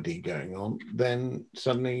comedy going on, then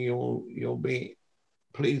suddenly you'll be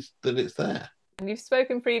pleased that it's there. And you've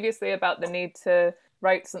spoken previously about the need to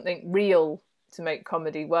write something real to make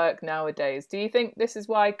comedy work nowadays. Do you think this is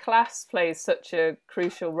why class plays such a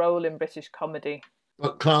crucial role in British comedy?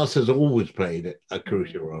 But class has always played a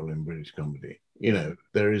crucial role in British comedy.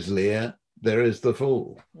 There is Lear, there is the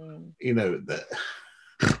Fool.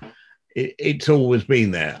 It's always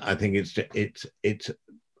been there. I think it's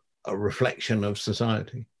a reflection of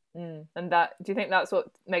society. And do you think that's what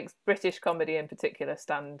makes British comedy in particular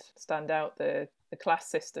stand out, the class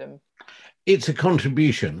system? It's a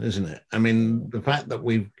contribution, isn't it? I mean, the fact that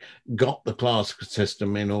we've got the class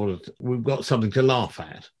system we've got something to laugh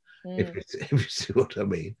at, if you see what I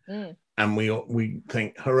mean. And we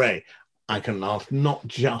think, hooray, I can laugh not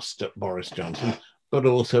just at Boris Johnson, but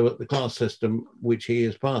also at the class system which he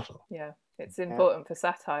is part of. Yeah, it's important for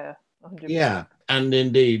satire. 100%. Yeah, and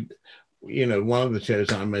indeed, one of the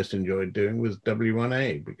shows I most enjoyed doing was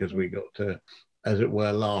W1A, because we got to, as it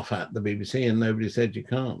were, laugh at the BBC and nobody said you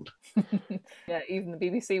can't. Yeah, even the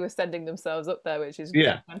BBC was sending themselves up there, which is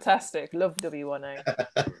fantastic. Love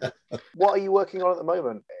W1A. What are you working on at the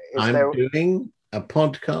moment? I'm doing a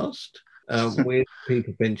podcast with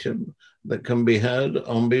Peter Fincham that can be heard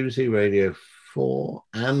on BBC Radio 4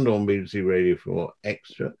 and on BBC Radio 4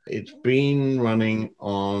 Extra. It's been running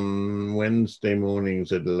on Wednesday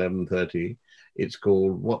mornings at 11:30. It's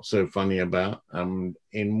called What's So Funny About,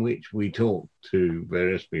 in which we talk to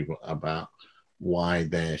various people about why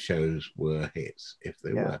their shows were hits, if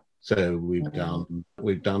they were. So we've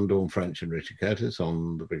done Dawn French and Richard Curtis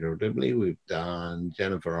on The Vicar of Dibley. We've done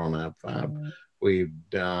Jennifer on Ab Fab. We've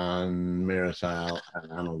done Mirasal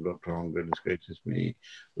and Arnold Doctor on Goodness Gracious Me.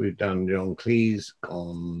 We've done John Cleese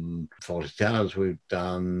on Fawlty Towers. We've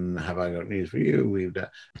done Have I Got News for You? We've done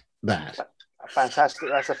that. Fantastic.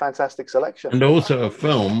 That's a fantastic selection. And also a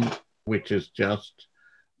film which has just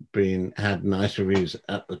had nice reviews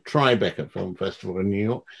at the Tribeca Film Festival in New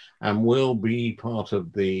York and will be part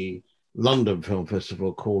of the London Film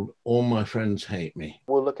Festival, called All My Friends Hate Me.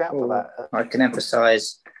 We'll look out for that. I can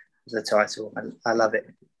emphasise the title. I love it.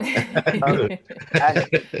 And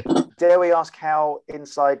dare we ask how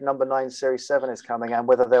Inside Number 9 Series 7 is coming and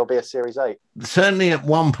whether there'll be a Series 8? Certainly at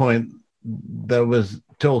one point there was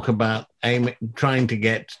talk about trying to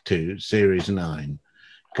get to Series 9,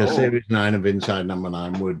 because Series 9 of Inside Number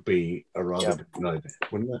 9 would be a rather good idea,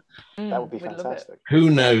 wouldn't it? That would be fantastic.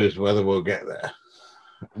 Who knows whether we'll get there?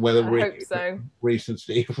 Whether Reece and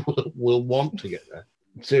Steve will want to get there.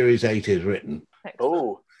 Series 8 is written.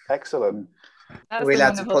 Oh, excellent. That's are we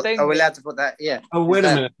allowed to put that? Yeah. Oh, wait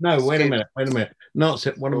a minute. No, wait a minute.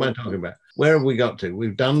 What am I talking about? Where have we got to?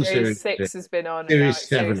 We've done Series 6 has been on. Series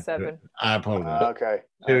 7. I apologize. Okay.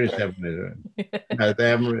 Series 7 is written. No, they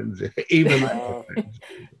haven't written it. Even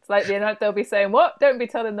it's like they'll be saying, what? Don't be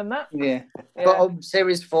telling them that. Yeah. But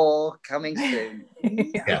Series 4 coming soon.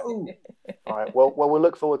 Yeah. All right. Well, we'll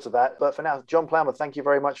look forward to that. But for now, John Plowman, thank you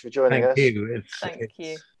very much for joining us. Thank you. Thank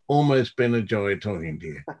you. Almost been a joy talking to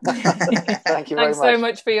you. Thank you very much. Thanks so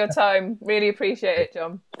much for your time. Really appreciate it,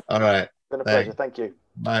 John. All right. It's been a pleasure. Thank you.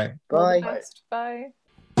 Bye. Bye. Bye.